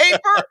of the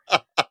paper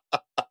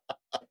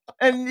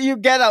and you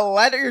get a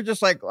letter, you're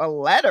just like, a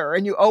letter,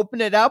 and you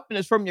open it up and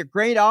it's from your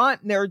great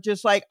aunt and they're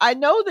just like, I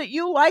know that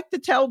you like to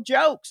tell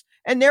jokes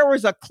and there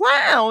was a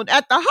clown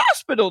at the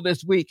hospital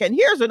this week and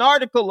here's an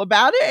article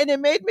about it and it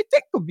made me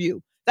think of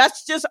you.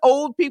 That's just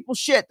old people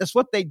shit. That's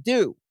what they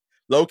do.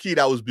 Low key,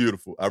 that was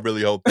beautiful. I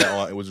really hope that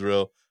aunt was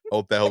real.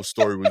 Hope that whole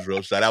story was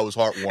real. So that was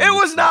heartwarming. It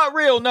was not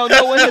real. No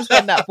one has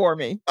done that for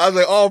me. I was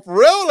like, oh, for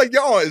real? Like,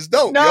 yo, it's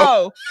dope.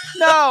 No,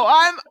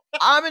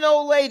 I'm an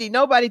old lady.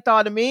 Nobody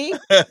thought of me.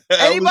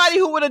 Anybody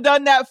who would have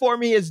done that for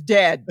me is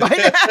dead by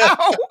now.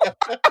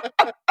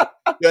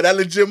 Yeah, that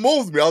legit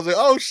moved me. I was like,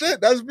 oh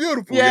shit, that's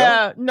beautiful.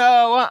 Yeah,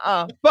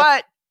 no,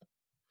 but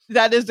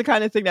that is the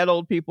kind of thing that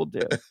old people do.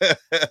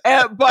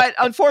 But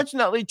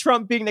unfortunately,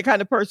 Trump being the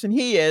kind of person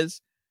he is,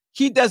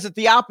 he does it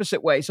the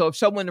opposite way. So if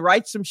someone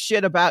writes some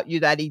shit about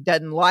you that he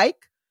doesn't like,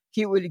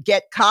 he would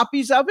get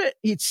copies of it.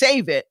 He'd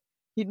save it.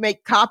 He'd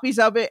make copies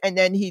of it, and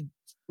then he'd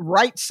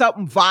write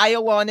something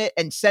vile on it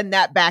and send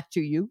that back to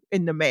you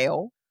in the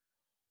mail.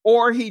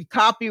 Or he'd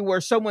copy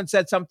where someone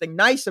said something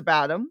nice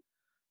about him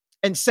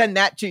and send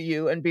that to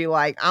you and be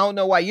like, I don't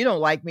know why you don't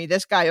like me.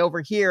 This guy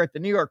over here at the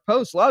New York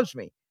Post loves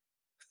me.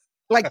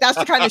 Like, that's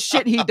the kind of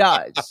shit he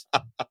does.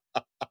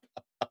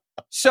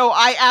 So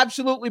I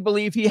absolutely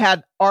believe he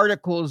had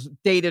articles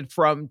dated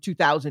from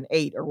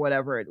 2008 or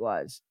whatever it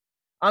was.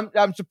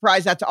 I'm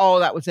surprised that's all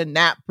that was in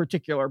that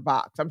particular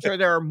box. I'm sure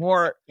there are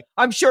more.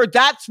 I'm sure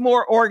that's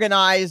more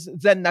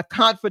organized than the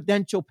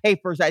confidential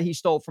papers that he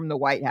stole from the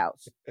White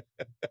House.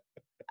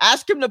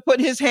 Ask him to put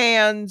his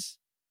hands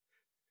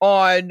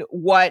on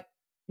what,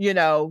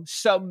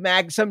 some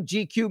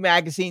GQ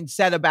magazine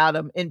said about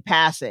him in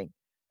passing.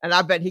 And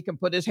I bet he can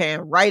put his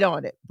hand right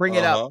on it. Bring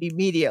it up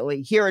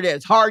immediately. Here it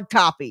is. Hard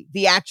copy.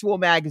 The actual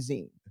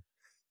magazine.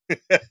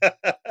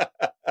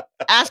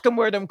 Ask him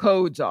where them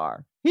codes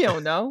are. He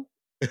don't know.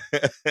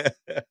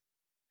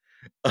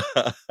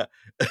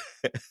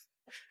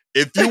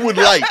 If you would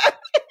like,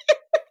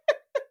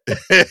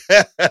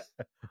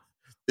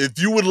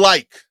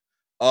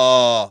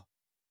 for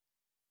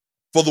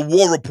the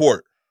War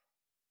Report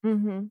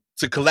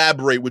to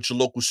collaborate with your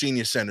local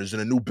senior centers in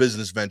a new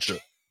business venture.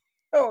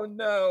 Oh,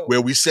 no. Where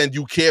we send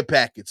you care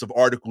packets of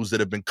articles that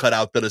have been cut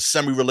out that are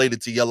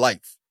semi-related to your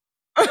life.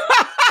 You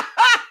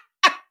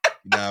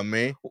know what I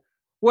mean?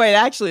 Wait,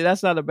 actually,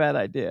 that's not a bad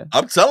idea.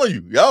 I'm telling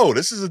you,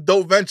 this is a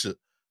dope venture.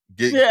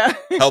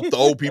 Help the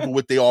old people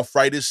with their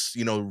arthritis,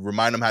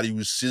 remind them how to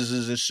use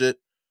scissors and shit.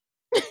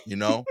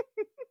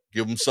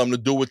 Give them something to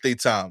do with their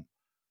time.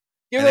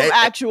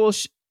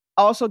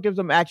 Also gives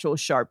them actual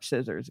sharp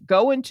scissors.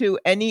 Go into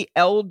any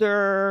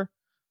elder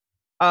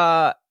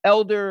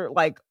relative,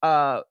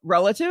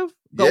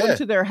 go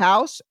into their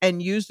house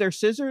and use their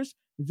scissors.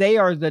 They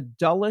are the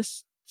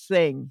dullest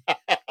thing.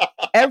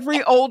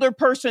 Every older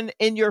person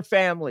in your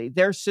family,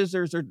 their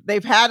scissors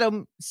they've had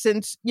them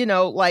since,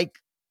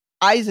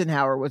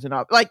 Eisenhower was an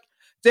op. Like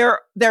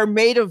they're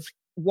made of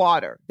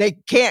water. They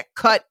can't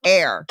cut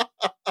air.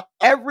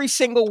 Every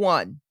single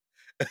one.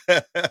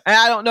 And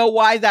I don't know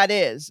why that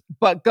is,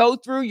 but go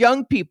through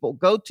young people,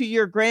 go to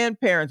your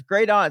grandparents,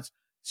 great aunts,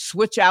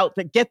 switch out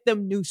to get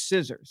them new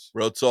scissors.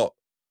 Real talk.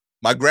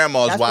 My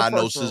grandma's why I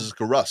know scissors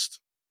could rust.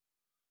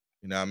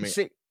 You know what I mean?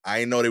 See, I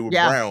didn't know they were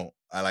brown.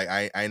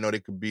 I know they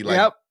could be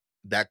like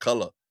that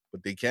color,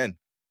 but they can.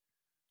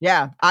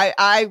 Yeah.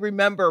 I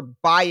remember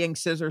buying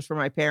scissors for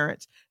my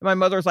parents. And my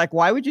mother was like,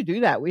 why would you do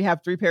that? We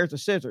have 3 pairs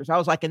of scissors. I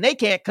was like, and they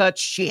can't cut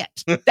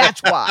shit.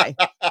 That's why.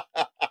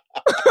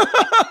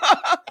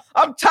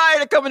 I'm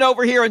tired of coming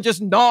over here and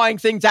just gnawing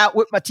things out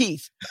with my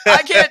teeth.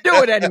 I can't do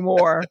it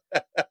anymore.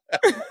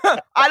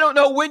 I don't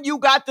know when you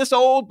got this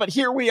old, but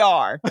here we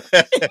are.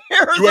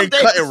 You ain't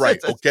cutting right,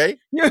 okay?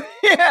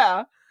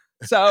 Yeah.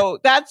 So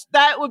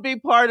that would be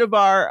part of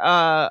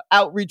our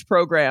outreach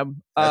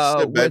program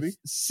with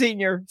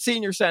senior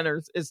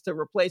centers, is to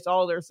replace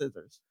all their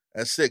scissors.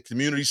 That's it.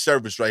 Community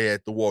service right here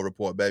at the War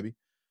Report, baby.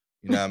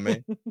 You know what I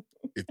mean?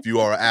 If you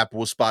are an Apple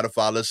or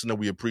Spotify listener,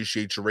 we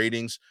appreciate your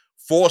ratings.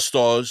 4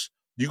 stars.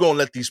 You gonna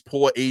let these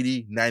poor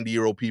 80,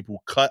 90-year-old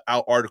people cut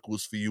out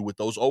articles for you with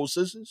those old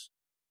scissors?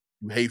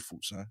 You hateful,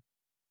 son.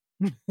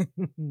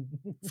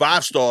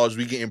 5 stars,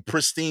 we getting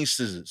pristine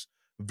scissors,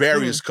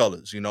 various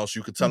colors, so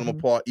you can tell them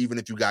apart even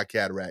if you got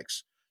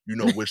cataracts. You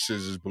know which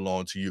scissors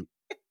belong to you.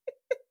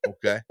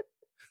 Okay?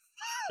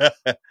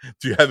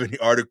 Do you have any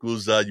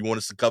articles you want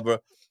us to cover?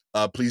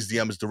 Please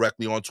DM us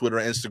directly on Twitter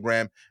and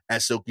Instagram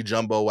at Silky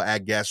Jumbo or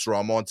at Gasser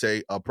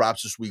Almonte.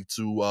 Props this week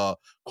to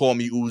Call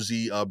Me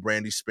Uzi,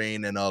 Brandy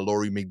Spain, and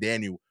Lori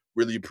McDaniel.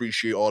 Really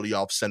appreciate all of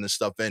y'all for sending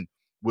stuff in.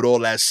 With all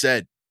that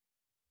said,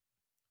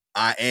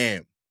 I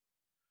am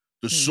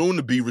the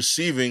soon-to-be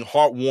receiving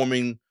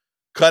heartwarming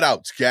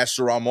cutouts,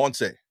 Gasser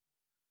Almonte.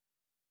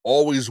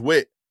 Always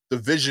with the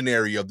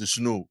visionary of this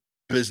new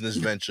business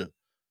venture,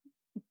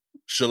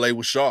 Chalet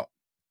with Sharp.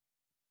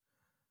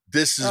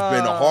 This has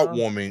been a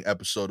heartwarming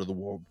episode of the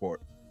War Report.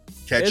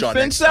 Catch y'all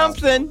next time. It's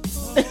been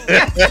something.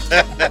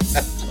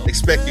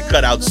 Expect your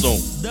cutout soon.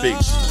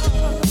 Peace.